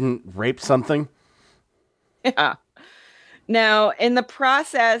I didn't rape something? Yeah. Now, in the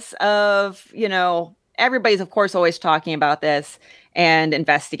process of, everybody's of course always talking about this and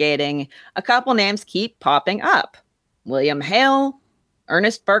investigating, a couple names keep popping up. William Hale,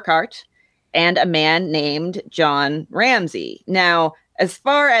 Ernest Burkhart, and a man named John Ramsey. Now, as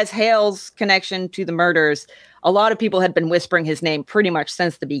far as Hale's connection to the murders, a lot of people had been whispering his name pretty much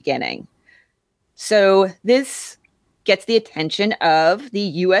since the beginning. So this gets the attention of the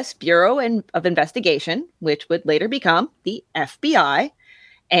U.S. Bureau of Investigation, which would later become the FBI.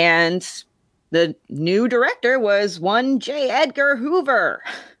 And the new director was one J. Edgar Hoover.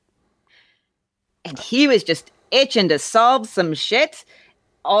 And he was just itching to solve some shit.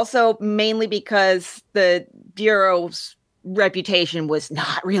 Also, mainly because the Bureau's reputation was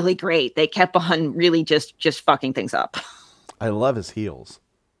not really great. They kept on really just fucking things up. I love his heels.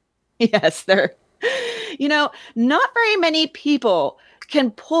 Yes, they're, not very many people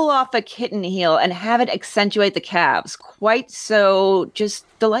can pull off a kitten heel and have it accentuate the calves quite so just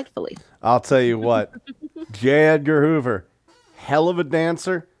delightfully. I'll tell you what, J. Edgar Hoover, hell of a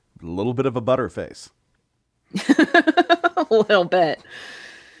dancer, a little bit of a butterface. A little bit.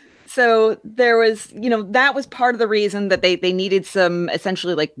 So there was, that was part of the reason that they needed some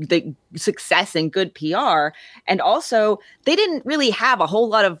essentially like the success and good PR. And also they didn't really have a whole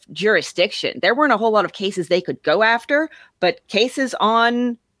lot of jurisdiction. There weren't a whole lot of cases they could go after, but cases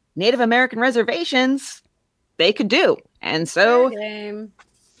on Native American reservations, they could do. And so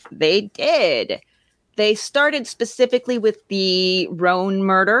they did. They started specifically with the Roan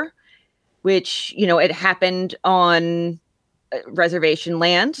murder, which, it happened on reservation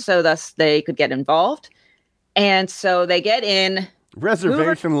land, so thus they could get involved. And so they get in.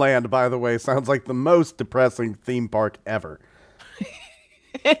 Reservation land, by the way, sounds like the most depressing theme park ever.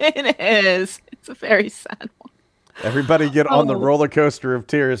 It is. It's a very sad one. Everybody get on the roller coaster of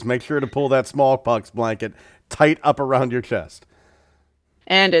tears. Make sure to pull that smallpox blanket tight up around your chest.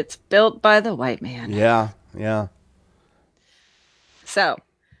 And it's built by the white man. Yeah. So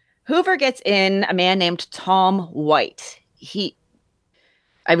Hoover gets in a man named Tom White.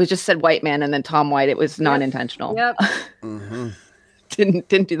 I was just said white man and then Tom White. It was non-intentional. Yep. Mm-hmm.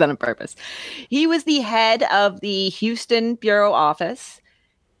 Didn't do that on purpose. He was the head of the Houston Bureau office.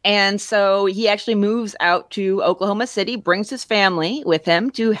 And so he actually moves out to Oklahoma City, brings his family with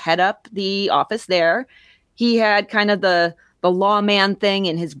him to head up the office there. He had kind of the lawman thing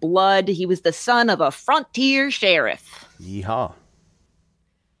in his blood. He was the son of a frontier sheriff. Yeehaw.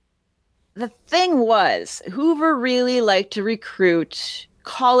 The thing was, Hoover really liked to recruit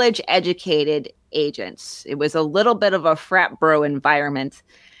college-educated agents. It was a little bit of a frat bro environment.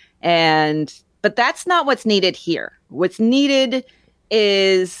 But that's not what's needed here. What's needed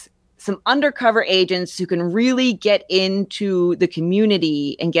is some undercover agents who can really get into the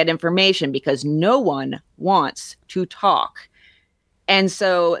community and get information, because no one wants to talk. And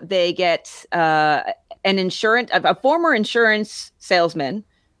so they get a former insurance salesman,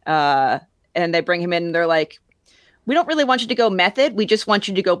 and they bring him in and they're like, we don't really want you to go method. We just want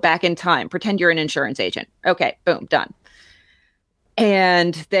you to go back in time. Pretend you're an insurance agent. Okay, boom, done.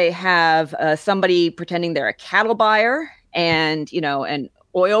 And they have somebody pretending they're a cattle buyer and, an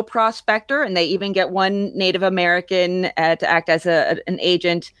oil prospector. And they even get one Native American to act as an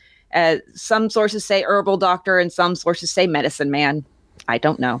agent. Some sources say herbal doctor and some sources say medicine man. I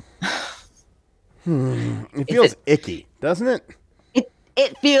don't know. It feels icky, doesn't it?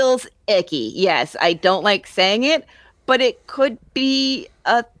 It feels icky. Yes, I don't like saying it, but it could be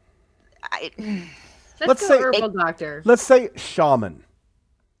a... Let's say herbal doctor. Let's say shaman.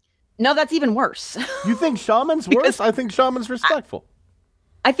 No, that's even worse. You think shaman's worse? I think shaman's respectful.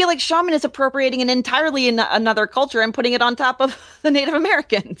 I feel like shaman is appropriating an entirely another culture and putting it on top of the Native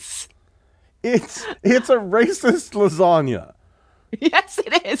Americans. It's a racist lasagna. Yes,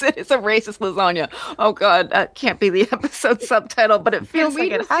 it is. It is a racist lasagna. Oh God, that can't be the episode subtitle, but it feels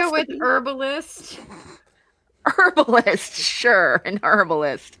like it has to be. Can we just go with herbalist? Herbalist, sure, an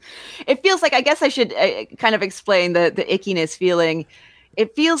herbalist. It feels like, I guess I should kind of explain the ickiness feeling.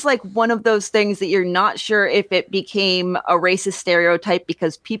 It feels like one of those things that you're not sure if it became a racist stereotype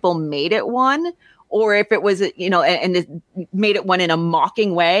because people made it one, or if it was, and it made it one in a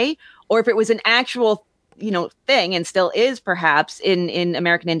mocking way, or if it was an actual, thing and still is perhaps in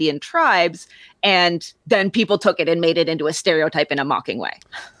American Indian tribes, and then people took it and made it into a stereotype in a mocking way.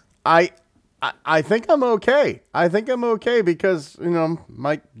 I think I'm okay. I think I'm okay because,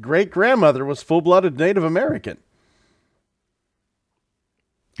 my great-grandmother was full-blooded Native American.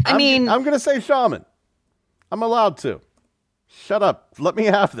 I'm going to say shaman. I'm allowed to. Shut up. Let me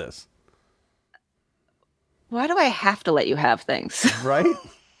have this. Why do I have to let you have things? Right?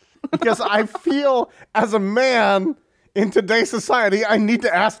 Because I feel, as a man in today's society, I need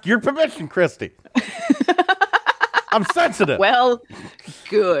to ask your permission, Christy. I'm sensitive. Well,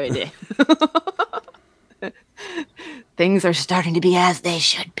 good. Things are starting to be as they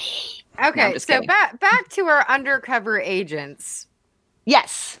should be. Okay, so back to our undercover agents.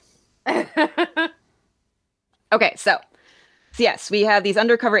 Yes. Okay, so yes, we have these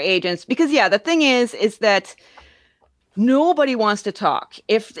undercover agents because, the thing is that nobody wants to talk.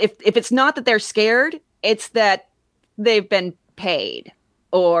 If it's not that they're scared, it's that they've been paid.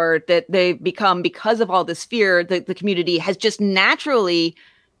 Or that they've become, because of all this fear, the community has just naturally,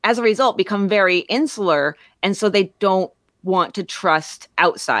 as a result, become very insular. And so they don't want to trust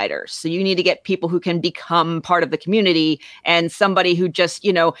outsiders. So you need to get people who can become part of the community. And somebody who just,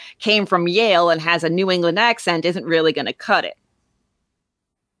 came from Yale and has a New England accent isn't really going to cut it.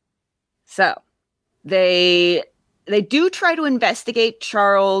 So they do try to investigate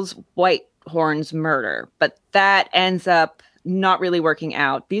Charles Whitehorn's murder, but that ends up not really working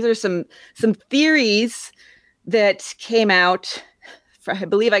out. These are some theories that came out. I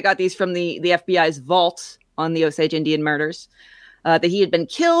believe I got these from the FBI's vault on the Osage Indian murders. That he had been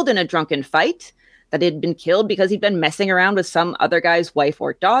killed in a drunken fight. That he had been killed because he'd been messing around with some other guy's wife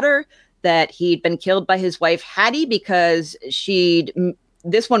or daughter. That he'd been killed by his wife Hattie because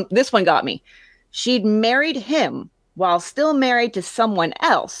this one got me. She'd married him while still married to someone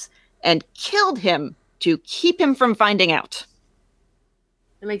else and killed him to keep him from finding out.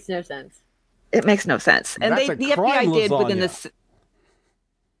 It makes no sense. It makes no sense. And the FBI did within this.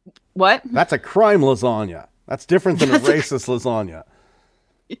 What? That's a crime lasagna. That's different than a racist lasagna.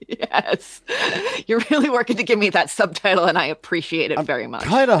 Yes. You're really working to give me that subtitle, and I appreciate it very much.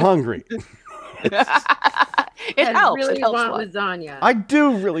 Kind of hungry. It helps. Really it helps want lasagna. I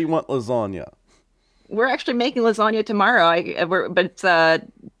do really want lasagna. We're actually making lasagna tomorrow.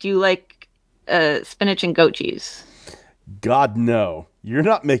 Do you like spinach and goat cheese? God, no. You're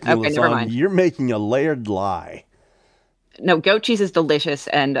not making lasagna. You're making a layered lie. No, goat cheese is delicious,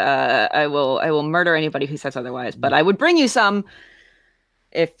 and I will murder anybody who says otherwise. But I would bring you some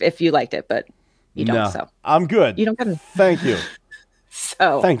if you liked it, but you don't. No, so I'm good. You don't get it. Thank you.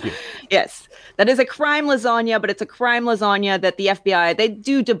 So thank you. Yes, that is a crime lasagna, but it's a crime lasagna that the FBI, they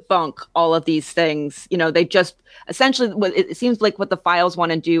do debunk all of these things. They just essentially, it seems like what the files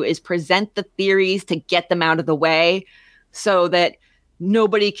want to do is present the theories to get them out of the way, so that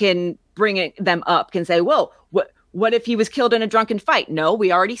nobody can bring them up, can say, "Whoa, what if he was killed in a drunken fight?" No,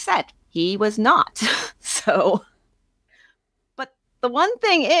 we already said he was not. So, but the one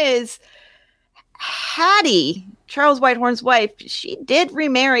thing is, Hattie, Charles Whitehorn's wife, she did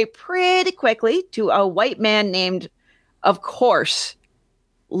remarry pretty quickly to a white man named, of course,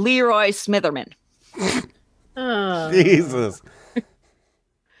 Leroy Smitherman. Jesus.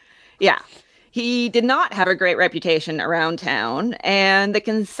 Yeah. He did not have a great reputation around town, and the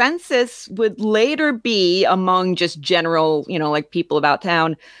consensus would later be among just general, like people about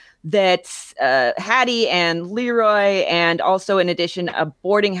town, that Hattie and Leroy, and also in addition, a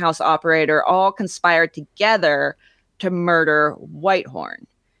boarding house operator, all conspired together to murder Whitehorn.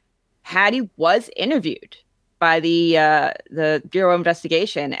 Hattie was interviewed by the Bureau of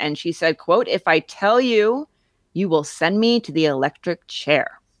Investigation, and she said, quote, "If I tell you, you will send me to the electric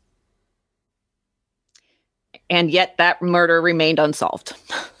chair." And yet that murder remained unsolved.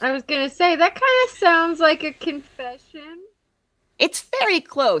 I was going to say, that kind of sounds like a confession. It's very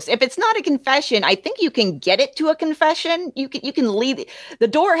close. If it's not a confession, I think you can get it to a confession. You can leave. The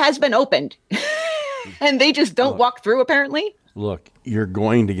door has been opened. And they just don't walk through, apparently. Look, you're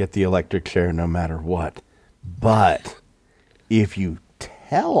going to get the electric chair no matter what. But if you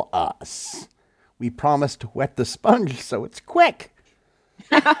tell us, we promise to wet the sponge so it's quick.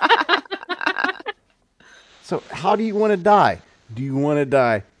 So how do you want to die? Do you want to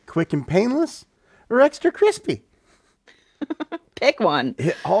die quick and painless or extra crispy? Pick one.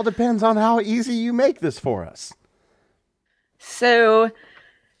 It all depends on how easy you make this for us. So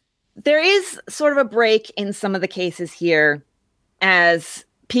there is sort of a break in some of the cases here as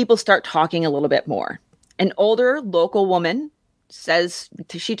people start talking a little bit more. An older local woman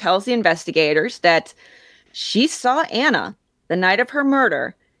she tells the investigators that she saw Anna the night of her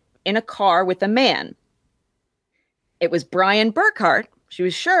murder in a car with a man. It was Brian Burkhart. She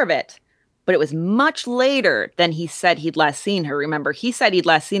was sure of it, but it was much later than he said he'd last seen her. Remember, he said he'd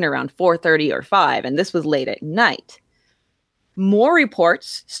last seen her around 4:30 or 5, and this was late at night. More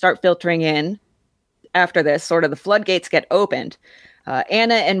reports start filtering in after this. Sort of the floodgates get opened.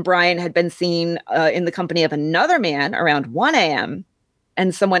 Anna and Brian had been seen in the company of another man around 1 a.m.,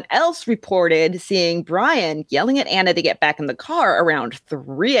 and someone else reported seeing Brian yelling at Anna to get back in the car around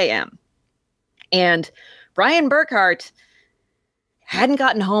 3 a.m. And Brian Burkhart hadn't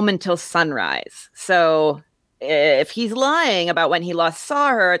gotten home until sunrise. So if he's lying about when he last saw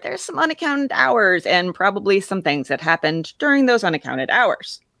her, there's some unaccounted hours and probably some things that happened during those unaccounted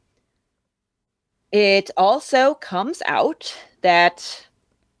hours. It also comes out that,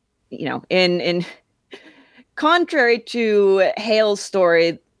 in contrary to Hale's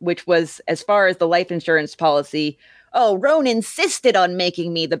story, which was as far as the life insurance policy, Roan insisted on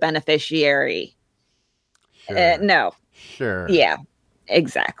making me the beneficiary. Sure. No. Sure. Yeah,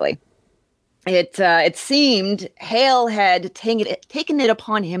 exactly. It seemed Hale had taken it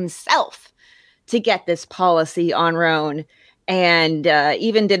upon himself to get this policy on Roan, and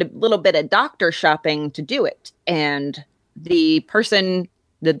even did a little bit of doctor shopping to do it. And the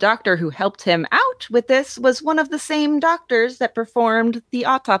doctor who helped him out with this was one of the same doctors that performed the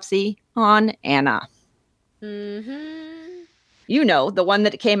autopsy on Anna. Mm-hmm. The one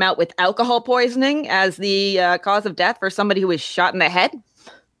that came out with alcohol poisoning as the cause of death for somebody who was shot in the head.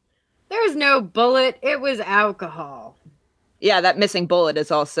 There was no bullet. It was alcohol. Yeah, that missing bullet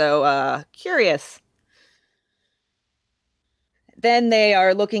is also curious. Then they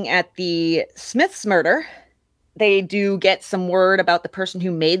are looking at the Smiths murder. They do get some word about the person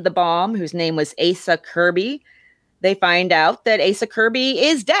who made the bomb, whose name was Asa Kirby. They find out that Asa Kirby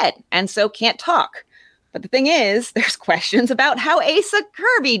is dead and so can't talk. But the thing is, there's questions about how Asa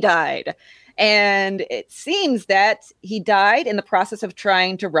Kirby died. And it seems that he died in the process of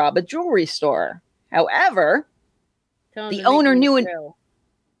trying to rob a jewelry store. However, the owner knew it.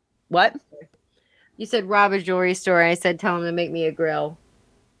 What? You said rob a jewelry store. I said tell him to make me a grill.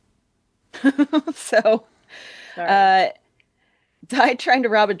 So, died trying to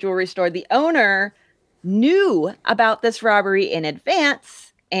rob a jewelry store. The owner knew about this robbery in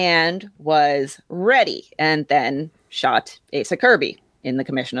advance and was ready, and then shot Asa Kirby in the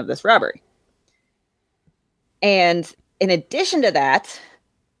commission of this robbery. And in addition to that,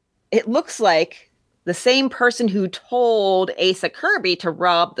 it looks like the same person who told Asa Kirby to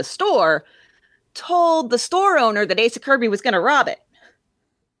rob the store told the store owner that Asa Kirby was going to rob it.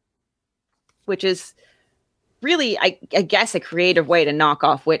 Which is really, I guess, a creative way to knock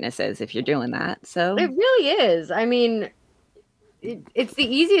off witnesses if you're doing that. So it really is. I mean, it's the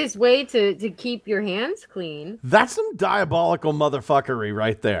easiest way to keep your hands clean. That's some diabolical motherfuckery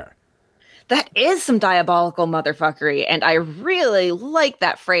right there. That is some diabolical motherfuckery, and I really like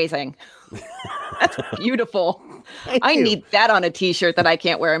that phrasing. That's beautiful. I need that on a t-shirt that I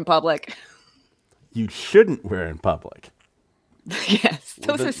can't wear in public. You shouldn't wear in public. Yes,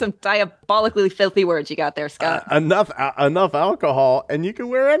 those are some diabolically filthy words you got there, Scott. Enough alcohol, and you can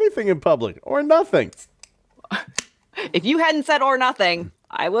wear anything in public or nothing. If you hadn't said or nothing,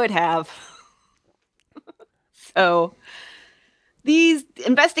 I would have. So these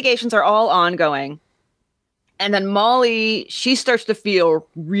investigations are all ongoing. And then Molly, she starts to feel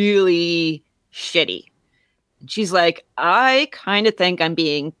really shitty. She's like, I kind of think I'm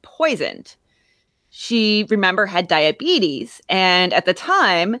being poisoned. She, remember, had diabetes. And at the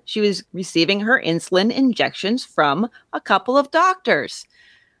time, she was receiving her insulin injections from a couple of doctors.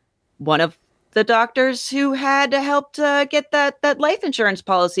 One of the doctors who had helped get that life insurance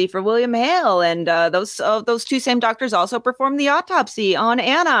policy for William Hale. And those two same doctors also performed the autopsy on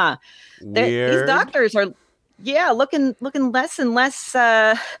Anna. These doctors are, looking less and less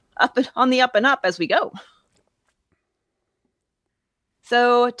up and up as we go.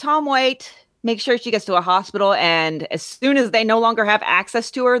 So Tom White makes sure she gets to a hospital, and as soon as they no longer have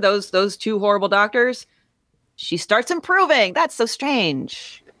access to her, those two horrible doctors, she starts improving. That's so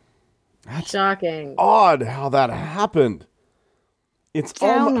strange. That's shocking. Odd how that happened. It's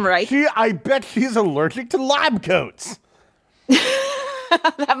downright. I bet she's allergic to lab coats.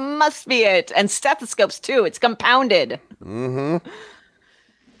 That must be it. And stethoscopes, too. It's compounded. Mm-hmm.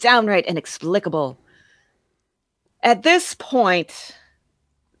 Downright inexplicable. At this point,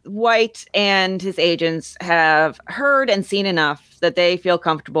 White and his agents have heard and seen enough that they feel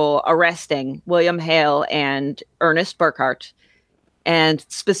comfortable arresting William Hale and Ernest Burkhart. And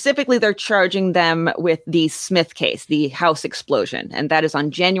specifically, they're charging them with the Smith case, the house explosion. And that is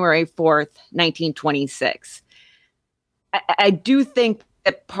on January 4th, 1926. I do think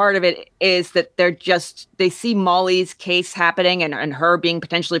that part of it is that they see Molly's case happening and her being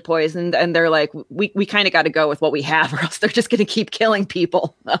potentially poisoned. And they're like, we kind of got to go with what we have, or else they're just going to keep killing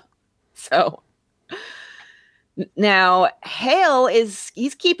people. So now Hale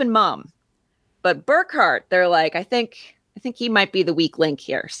he's keeping mum, but Burkhart, they're like, I think he might be the weak link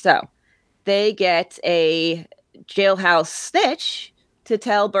here. So they get a jailhouse snitch to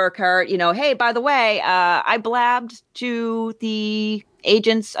tell Burkhart, hey, by the way, I blabbed to the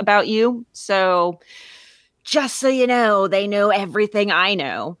agents about you. So just so you know, they know everything I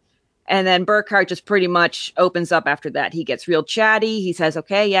know. And then Burkhart just pretty much opens up after that. He gets real chatty. He says,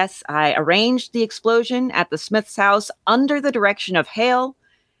 okay, yes, I arranged the explosion at the Smith's house under the direction of Hale.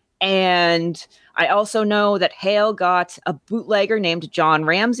 And I also know that Hale got a bootlegger named John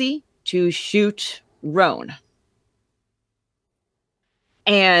Ramsey to shoot Roan.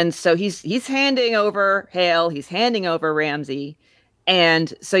 And so he's handing over Hale, he's handing over Ramsey.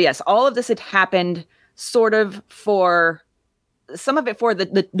 And so, yes, all of this had happened sort of for some of it for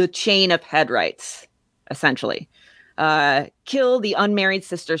the chain of head rights, essentially. Kill the unmarried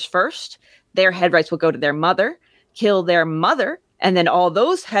sisters first. Their head rights will go to their mother. Kill their mother. And then all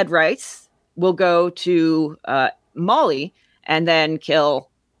those head rights will go to Molly, and then kill,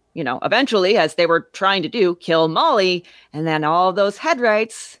 eventually, as they were trying to do, kill Molly. And then all those head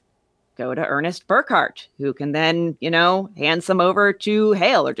rights go to Ernest Burkhart, who can then, hand some over to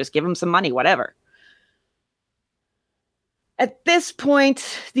Hale or just give him some money, whatever. At this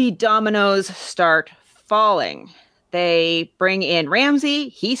point, the dominoes start falling. They bring in Ramsey.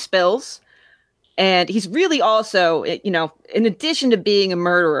 He spills. And he's really also, in addition to being a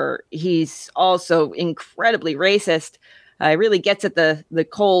murderer, he's also incredibly racist. He really gets at the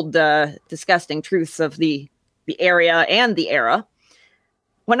cold, disgusting truths of the area and the era.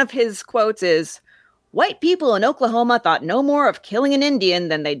 One of his quotes is, "White people in Oklahoma thought no more of killing an Indian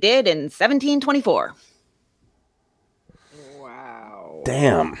than they did in 1724. Wow.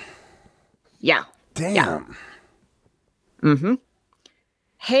 Damn. Yeah. Damn. Yeah. Mm-hmm.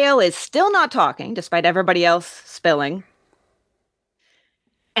 Hale is still not talking, despite everybody else spilling.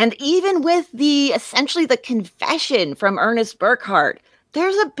 And even with essentially the confession from Ernest Burkhart,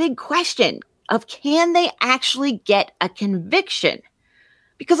 there's a big question of, can they actually get a conviction?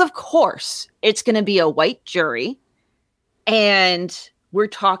 Because of course it's going to be a white jury, and we're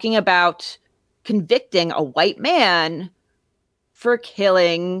talking about convicting a white man for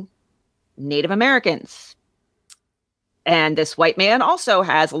killing Native Americans. And this white man also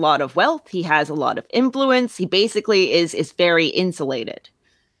has a lot of wealth. He has a lot of influence. He basically is very insulated.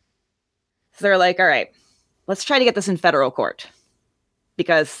 So they're like, all right, let's try to get this in federal court,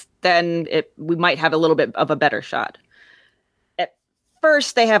 because then we might have a little bit of a better shot. At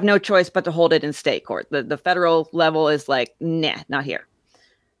first, they have no choice but to hold it in state court. The federal level is like, nah, not here.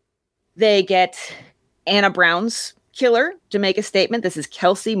 They get Anna Brown's killer to make a statement. This is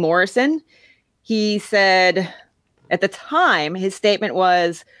Kelsey Morrison. He said, at the time, his statement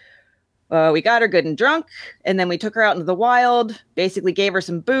was, We got her good and drunk, and then we took her out into the wild, basically gave her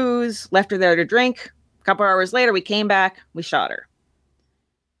some booze, left her there to drink. A couple hours later, we came back, we shot her.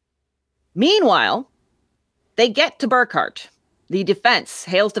 Meanwhile, they get to Burkhart. The defense,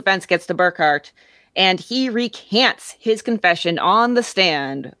 Hale's defense, gets to Burkhart, and he recants his confession on the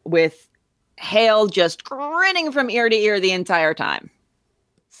stand with Hale just grinning from ear to ear the entire time.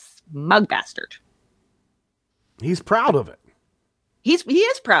 Smug bastard. He's proud of it. He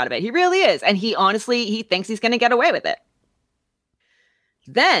is proud of it. He really is. And he thinks he's going to get away with it.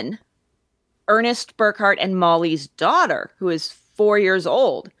 Then Ernest Burkhart and Molly's daughter, who is 4 years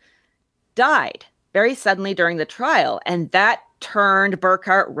old, died very suddenly during the trial. And that turned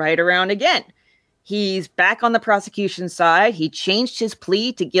Burkhart right around again. He's back on the prosecution side. He changed his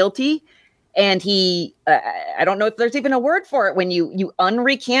plea to guilty. And he, I don't know if there's even a word for it when you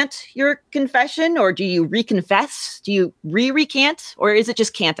unrecant your confession, or do you reconfess? Do you re-recant, or is it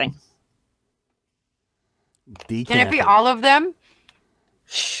just canting? Can it be all of them?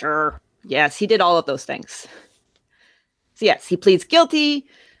 Sure. Yes, he did all of those things. So yes, he pleads guilty,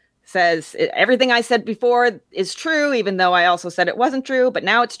 says everything I said before is true, even though I also said it wasn't true, but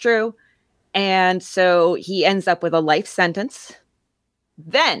now it's true. And so he ends up with a life sentence.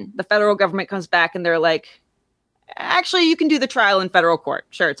 Then the federal government comes back and they're like, actually, you can do the trial in federal court.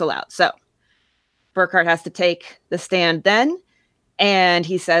 Sure, it's allowed. So Burkhart has to take the stand then. And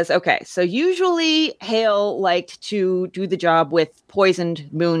he says, okay, so usually Hale liked to do the job with poisoned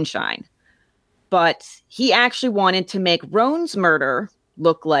moonshine. But he actually wanted to make Roan's murder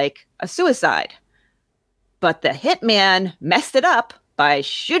look like a suicide. But the hitman messed it up by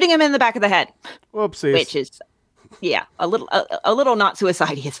shooting him in the back of the head. Whoopsies. Which is... yeah, a little not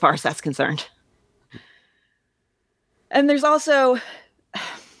suicide-y as far as that's concerned. And there's also...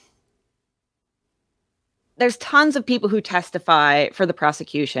 there's tons of people who testify for the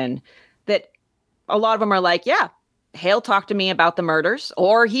prosecution that a lot of them are like, yeah, Hale talked to me about the murders,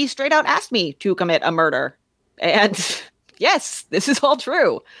 or he straight out asked me to commit a murder. And yes, this is all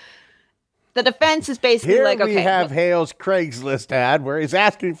true. The defense is basically Here like, okay... we have Hale's Craigslist ad where he's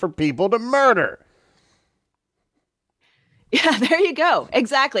asking for people to murder. Yeah, there you go.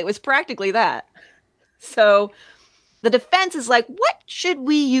 Exactly. It was practically that. So the defense is like, what should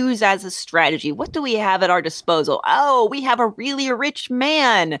we use as a strategy? What do we have at our disposal? Oh, we have a really rich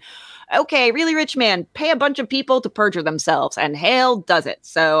man. Okay, really rich man. Pay a bunch of people to perjure themselves. And Hale does it.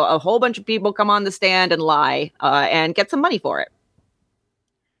 So a whole bunch of people come on the stand and lie and get some money for it.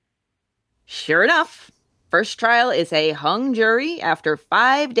 Sure enough, first trial is a hung jury after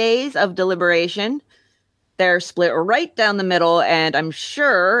 5 days of deliberation. They're split right down the middle, and I'm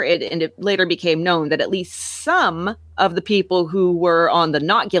sure it later became known that at least some of the people who were on the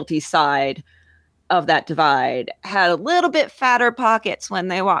not guilty side of that divide had a little bit fatter pockets when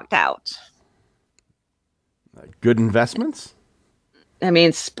they walked out. Good investments? I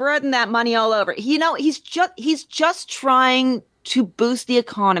mean, spreading that money all over. You know, he's just trying to boost the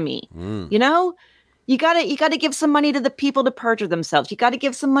economy. You know? You gotta give some money to the people to perjure themselves. You gotta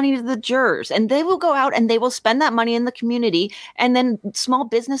give some money to the jurors, and they will go out and they will spend that money in the community. And then small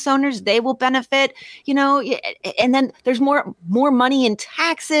business owners, they will benefit. You know, and then there's more money in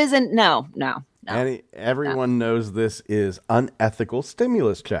taxes. And no. And everyone knows this is unethical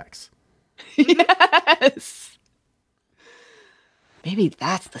stimulus checks. Yes. Maybe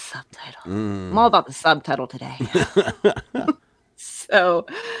that's the subtitle. I'm all about the subtitle today. So.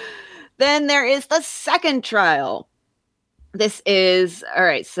 Then there is the second trial. This is, all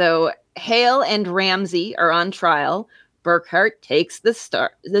right, so Hale and Ramsey are on trial. Burkhart takes the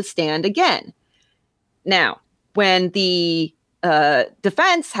stand again. Now, when the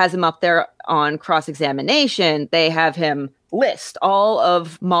defense has him up there on cross-examination, they have him list all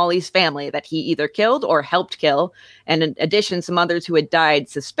of Molly's family that he either killed or helped kill, and in addition, some others who had died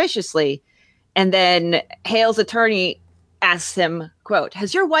suspiciously. And then Hale's attorney asks him, quote,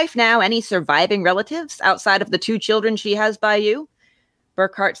 has your wife now any surviving relatives outside of the 2 children she has by you?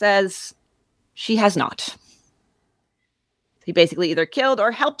 Burkhart says, she has not. He basically either killed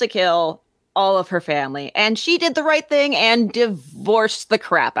or helped to kill all of her family. And she did the right thing and divorced the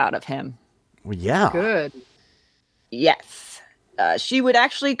crap out of him. Well, yeah. Good. Yes. She would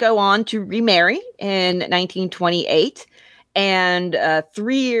actually go on to remarry in 1928. And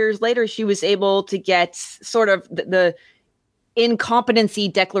 3 years later, she was able to get sort of the incompetency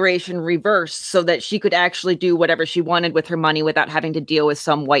declaration reversed so that she could actually do whatever she wanted with her money without having to deal with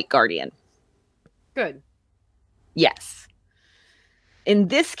some white guardian. Good. Yes. In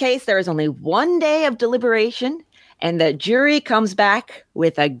this case, there is only 1 day of deliberation, And the jury comes back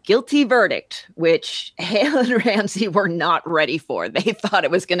with a guilty verdict, which Hale and Ramsey were not ready for. They thought it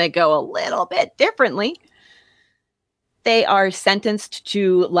was going to go a little bit differently. They are sentenced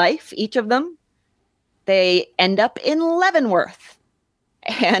to life, each of them. They end up in Leavenworth.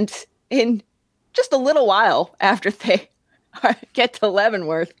 And in just a little while after they get to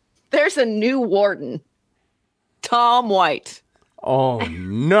Leavenworth, there's a new warden, Tom White. Oh,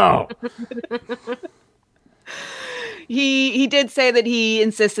 no. He did say that he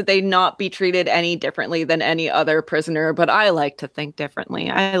insisted they not be treated any differently than any other prisoner, but I like to think differently.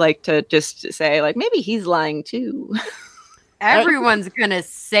 I like to just say, like, maybe he's lying too. Everyone's gonna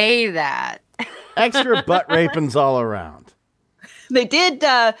say that. Extra butt rapings all around. They did.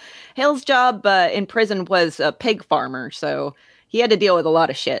 Hale's job in prison was a pig farmer, so he had to deal with a lot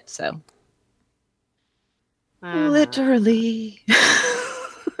of shit. So literally.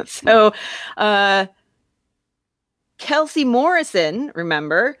 So Kelsey Morrison,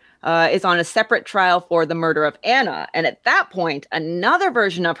 remember, is on a separate trial for the murder of Anna. And at that point, another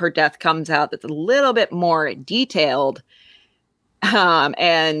version of her death comes out that's a little bit more detailed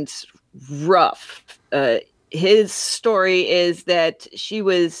and rough. His story is that she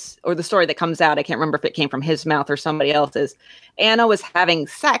was, or the story that comes out, I can't remember if it came from his mouth or somebody else's. Anna was having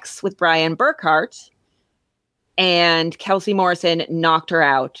sex with Brian Burkhart, and Kelsey Morrison knocked her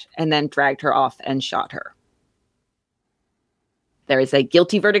out and then dragged her off and shot her. There is a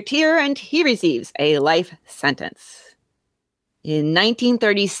guilty verdict here, and he receives a life sentence. In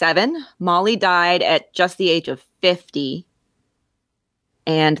 1937, Molly died at just the age of 50.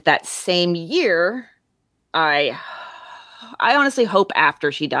 And that same year, I honestly hope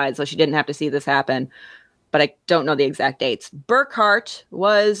after she died, so she didn't have to see this happen, but I don't know the exact dates. Burkhart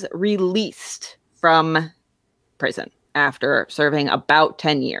was released from prison after serving about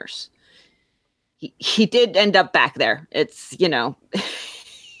 10 years. He did end up back there. It's, you know,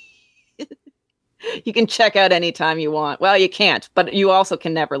 you can check out anytime you want. Well, you can't, but you also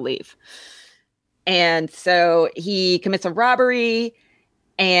can never leave. And so he commits a robbery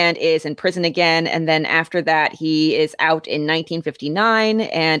and is in prison again. And then after that, he is out in 1959.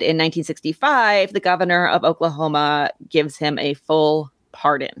 And in 1965, the governor of Oklahoma gives him a full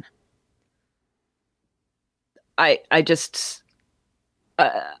pardon. I just...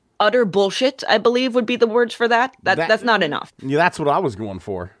 utter bullshit, I believe, would be the words for that. That's not enough. Yeah, that's what I was going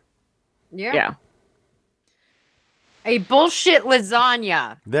for. Yeah. A bullshit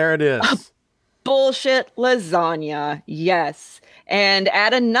lasagna. There it is. Bullshit lasagna. Yes. And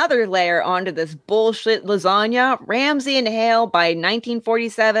add another layer onto this bullshit lasagna. Ramsey and Hale, by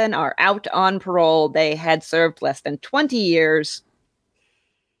 1947, are out on parole. They had served less than 20 years.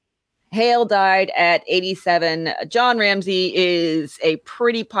 Hale died at 87. John Ramsey is a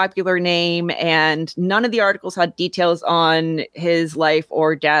pretty popular name, and none of the articles had details on his life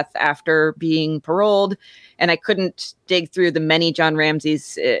or death after being paroled. And I couldn't dig through the many John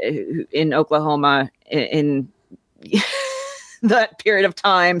Ramseys in Oklahoma in that period of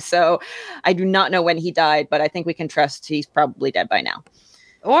time. So I do not know when he died, but I think we can trust he's probably dead by now.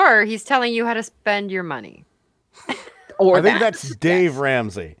 Or he's telling you how to spend your money. Or I think that's Dave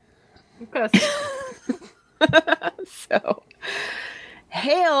Ramsey. So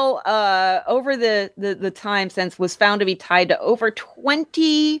Hale, over the time since, was found to be tied to over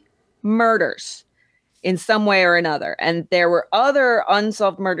 20 murders in some way or another. And there were other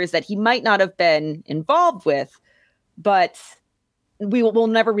unsolved murders that he might not have been involved with, but we will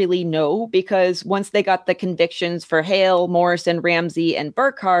never really know, because once they got the convictions for Hale, Morrison, Ramsey, and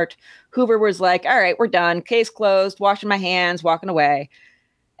Burkhart, Hoover was like, all right, we're done. Case closed, washing my hands, walking away.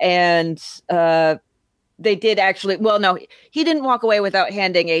 And they did actually, well, no, he didn't walk away without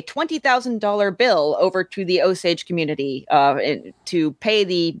handing a $20,000 bill over to the Osage community to pay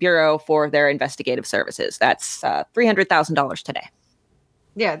the Bureau for their investigative services. That's $300,000 today.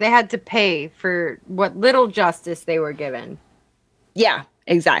 Yeah, they had to pay for what little justice they were given. Yeah,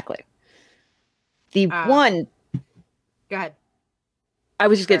 exactly. The one... Go ahead. I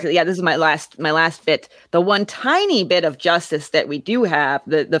was just going to say, yeah, this is my last bit. The one tiny bit of justice that we do have,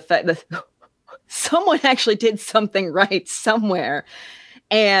 the fact that someone actually did something right somewhere.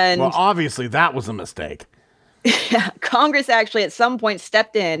 And well, obviously that was a mistake. Yeah, Congress actually at some point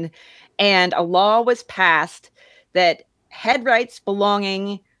stepped in, and a law was passed that head rights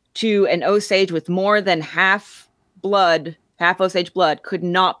belonging to an Osage with more than half Osage blood could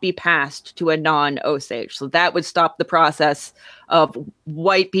not be passed to a non-Osage. So that would stop the process of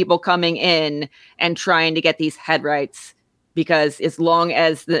white people coming in and trying to get these head rights, because as long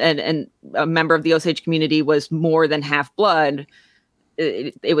as a member of the Osage community was more than half blood,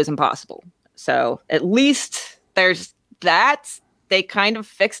 it was impossible. So at least there's that. They kind of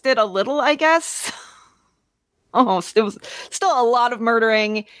fixed it a little, I guess. Almost. It was still a lot of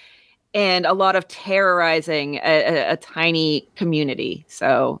murdering and a lot of terrorizing a tiny community.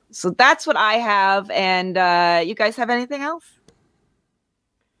 So that's what I have. And you guys have anything else?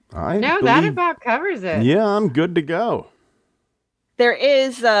 That about covers it. Yeah, I'm good to go. There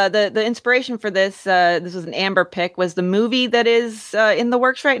is the inspiration for this. This was an Amber pick. Was the movie that is in the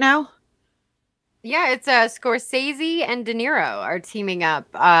works right now? Yeah, it's Scorsese and De Niro are teaming up.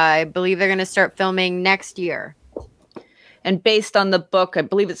 I believe they're going to start filming next year. And based on the book, I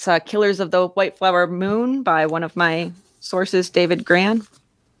believe it's Killers of the White Flower Moon by one of my sources, David Grann.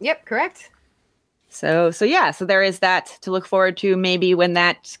 Yep, correct. So there is that to look forward to. Maybe when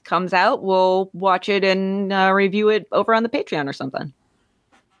that comes out, we'll watch it and review it over on the Patreon or something.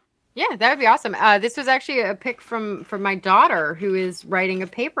 Yeah, that would be awesome. This was actually a pick from my daughter who is writing a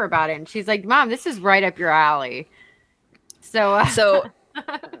paper about it. And she's like, Mom, this is right up your alley. So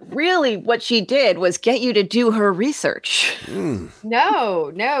really what she did was get you to do her research.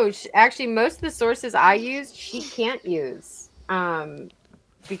 No. Actually, most of the sources I used, she can't use.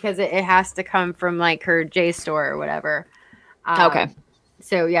 Because it has to come from like her JSTOR or whatever. Okay.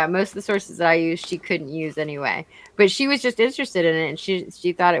 So yeah, most of the sources that I used, she couldn't use anyway. But she was just interested in it, and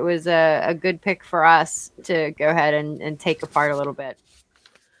she thought it was a good pick for us to go ahead and take apart a little bit.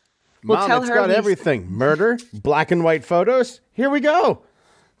 Mom, it's got everything. Murder, black and white photos. Here we go.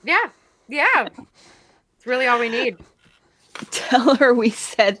 Yeah. It's really all we need. Tell her we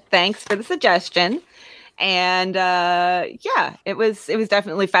said thanks for the suggestion. And it was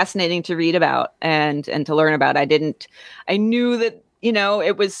definitely fascinating to read about and to learn about. I knew that,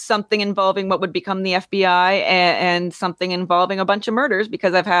 it was something involving what would become the FBI and something involving a bunch of murders,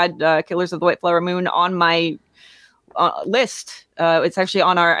 because I've had Killers of the White Flower Moon on my list. It's actually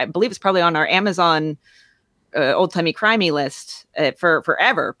I believe it's probably on our Amazon Old Timey Crimey list for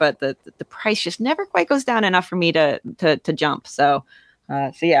forever, but the price just never quite goes down enough for me to jump. But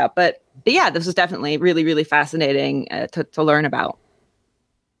this was definitely really, really fascinating to learn about.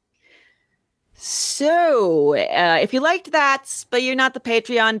 So if you liked that, but you're not the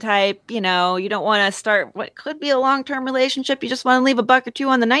Patreon type, you don't want to start what could be a long-term relationship, you just want to leave a buck or two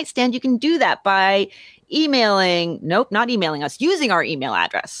on the nightstand, you can do not emailing us, using our email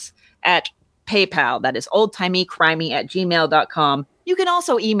address at PayPal. That is oldtimeycrimey@gmail.com. You can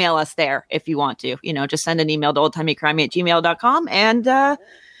also email us there if you want to, just send an email to oldtimeycrimey@gmail.com and,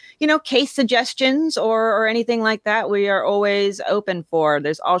 case suggestions or anything like that, we are always open for.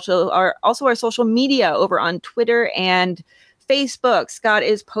 There's also our social media over on Twitter and Facebook. Scott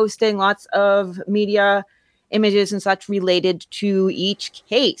is posting lots of media images and such related to each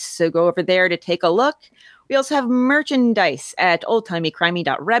case. So go over there to take a look. We also have merchandise at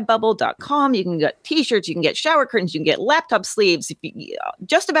oldtimeycrimey.redbubble.com. You can get t-shirts, you can get shower curtains, you can get laptop sleeves.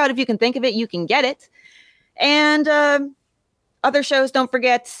 Just about if you can think of it, you can get it. And other shows, don't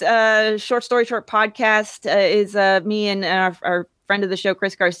forget, Short Story Short Podcast is me and our friend of the show,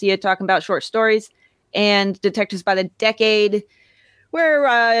 Chris Garcia, talking about short stories, and Detectives by the Decade,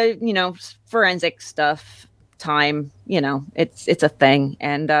 where, forensic stuff, time, it's a thing.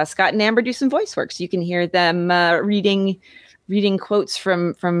 And Scott and Amber do some voice work, so you can hear them reading quotes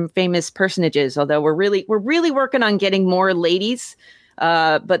from famous personages, although we're really working on getting more ladies.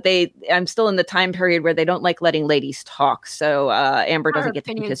 But I'm still in the time period where they don't like letting ladies talk. So Amber doesn't get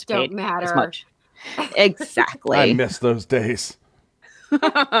to participate as much. Exactly. I miss those days. Too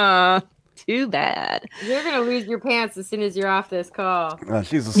bad. You're going to lose your pants as soon as you're off this call.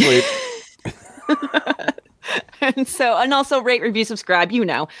 She's asleep. And also rate, review, subscribe.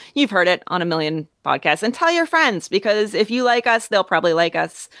 You've heard it on a million podcasts, and tell your friends, because if you like us, they'll probably like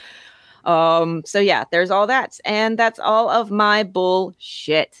us. There's all that, and that's all of my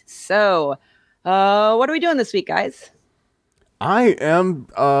bullshit. So what are we doing this week, guys? I am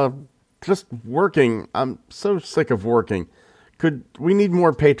just working. I'm so sick of working. We need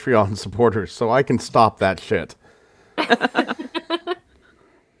more Patreon supporters so I can stop that shit.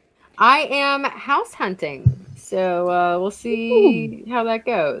 I am house hunting, so we'll see how that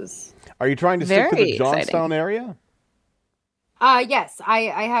goes. Are you trying to stick to the Johnstown area? Yes, I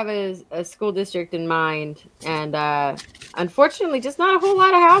have a school district in mind, and unfortunately, just not a whole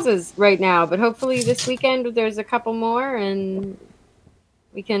lot of houses right now. But hopefully this weekend there's a couple more, and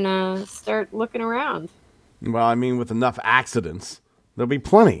we can start looking around. Well, I mean, with enough accidents, there'll be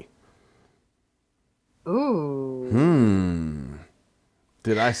plenty. Ooh.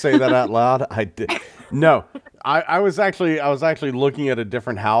 Did I say that out loud? I did. No, I was actually looking at a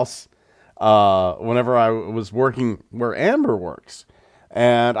different house. Whenever I was working where Amber works,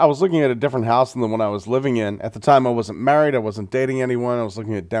 And I was looking at a different house than the one I was living in. At the time, I wasn't married. I wasn't dating anyone. I was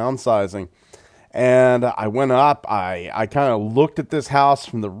looking at downsizing. And I went up. I kind of looked at this house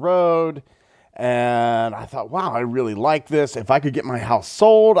from the road. And I thought, wow, I really like this. If I could get my house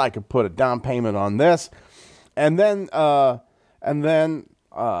sold, I could put a down payment on this. And then I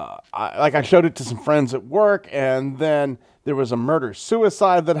showed it to some friends at work. And then there was a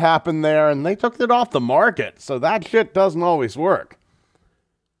murder-suicide that happened there. And they took it off the market. So that shit doesn't always work.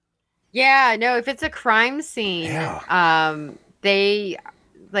 Yeah, no, if it's a crime scene, they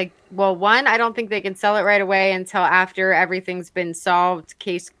one, I don't think they can sell it right away until after everything's been solved,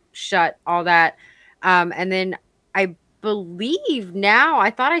 case shut, all that. And then I believe now,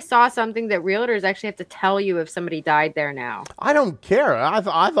 I thought I saw something that realtors actually have to tell you if somebody died there now. I don't care. I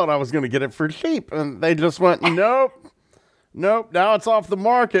thought I was going to get it for cheap. And they just went, nope, now it's off the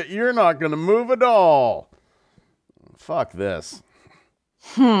market. You're not going to move at all. Fuck this.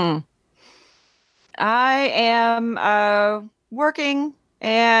 I am working,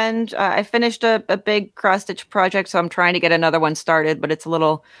 and I finished a big cross-stitch project, so I'm trying to get another one started, but it's a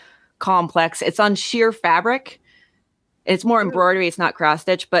little complex. It's on sheer fabric. It's more embroidery. It's not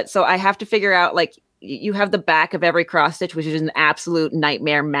cross-stitch, but so I have to figure out, like, you have the back of every cross-stitch, which is an absolute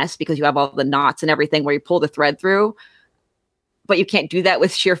nightmare mess because you have all the knots and everything where you pull the thread through, but you can't do that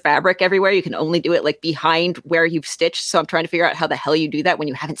with sheer fabric everywhere. You can only do it, like, behind where you've stitched, so I'm trying to figure out how the hell you do that when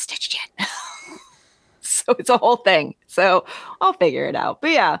you haven't stitched yet. So it's a whole thing. So I'll figure it out.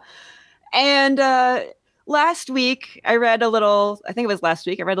 But yeah. And last week, I read a little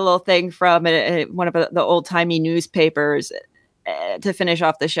thing from one of the old-timey newspapers to finish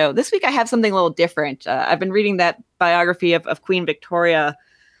off the show. This week, I have something a little different. I've been reading that biography of Queen Victoria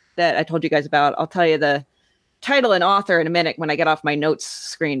that I told you guys about. I'll tell you the title and author in a minute when I get off my notes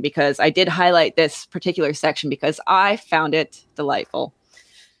screen, because I did highlight this particular section because I found it delightful.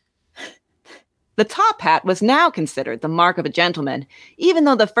 The top hat was now considered the mark of a gentleman, even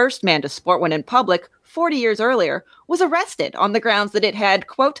though the first man to sport one in public 40 years earlier was arrested on the grounds that it had,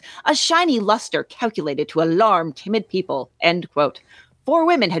 quote, a shiny luster calculated to alarm timid people, end quote. 4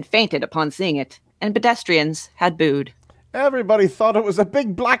 women had fainted upon seeing it, and pedestrians had booed. Everybody thought it was a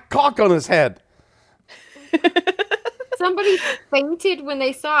big black cock on his head. Somebody fainted when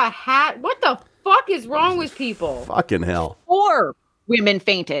they saw a hat? What the fuck is wrong with people? Fucking hell. 4 women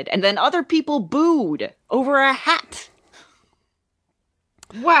fainted, and then other people booed over a hat.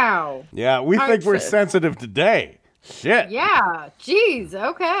 Wow. Yeah, we think we're sensitive today. Shit. Yeah. Jeez.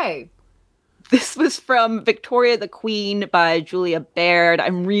 Okay. This was from Victoria the Queen by Julia Baird.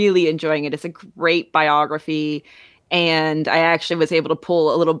 I'm really enjoying it. It's a great biography, and I actually was able to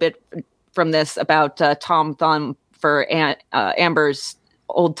pull a little bit from this about Tom Thumb for Amber's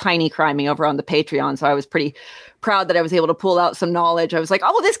old tiny criming over on the Patreon. So I was pretty proud that I was able to pull out some knowledge. I was like,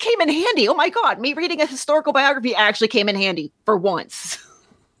 oh, this came in handy. Oh my God, me reading a historical biography actually came in handy for once.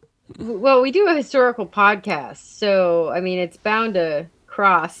 Well, we do a historical podcast, so I mean, it's bound to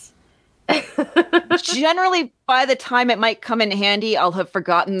cross. Generally, by the time it might come in handy, I'll have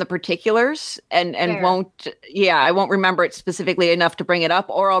forgotten the particulars and I won't remember it specifically enough to bring it up,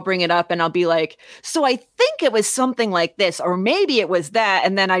 or I'll bring it up and I'll be like, so I think it was something like this, or maybe it was that,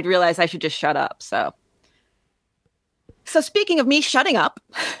 and then I'd realize I should just shut up. So speaking of me shutting up,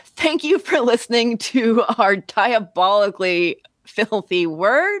 thank you for listening to our diabolically filthy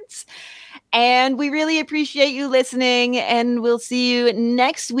words. And we really appreciate you listening, and we'll see you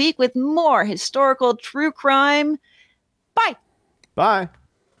next week with more historical true crime. Bye. Bye.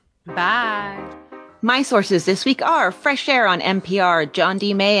 Bye. My sources this week are Fresh Air on NPR, John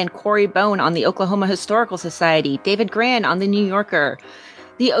D. May and Corey Bone on the Oklahoma Historical Society, David Gran on the New Yorker,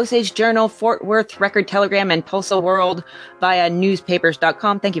 the Osage Journal, Fort Worth Record Telegram, and Tulsa World via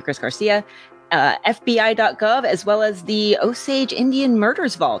newspapers.com. Thank you, Chris Garcia. FBI.gov, as well as the Osage Indian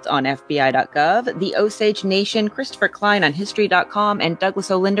Murders Vault on FBI.gov, the Osage Nation, Christopher Klein on History.com, and Douglas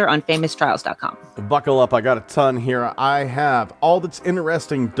O'Linder on FamousTrials.com. Buckle up, I got a ton here. I have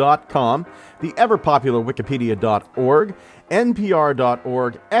allthat'sinteresting.com, the ever-popular Wikipedia.org,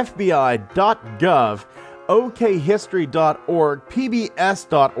 NPR.org, FBI.gov, okhistory.org,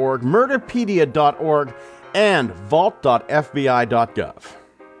 pbs.org, murderpedia.org, and vault.fbi.gov.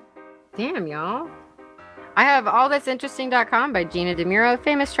 Damn, y'all. I have allthat'sinteresting.com by Gina DeMuro,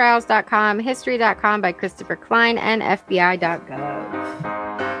 FamousTrials.com, History.com by Christopher Klein, and FBI.gov.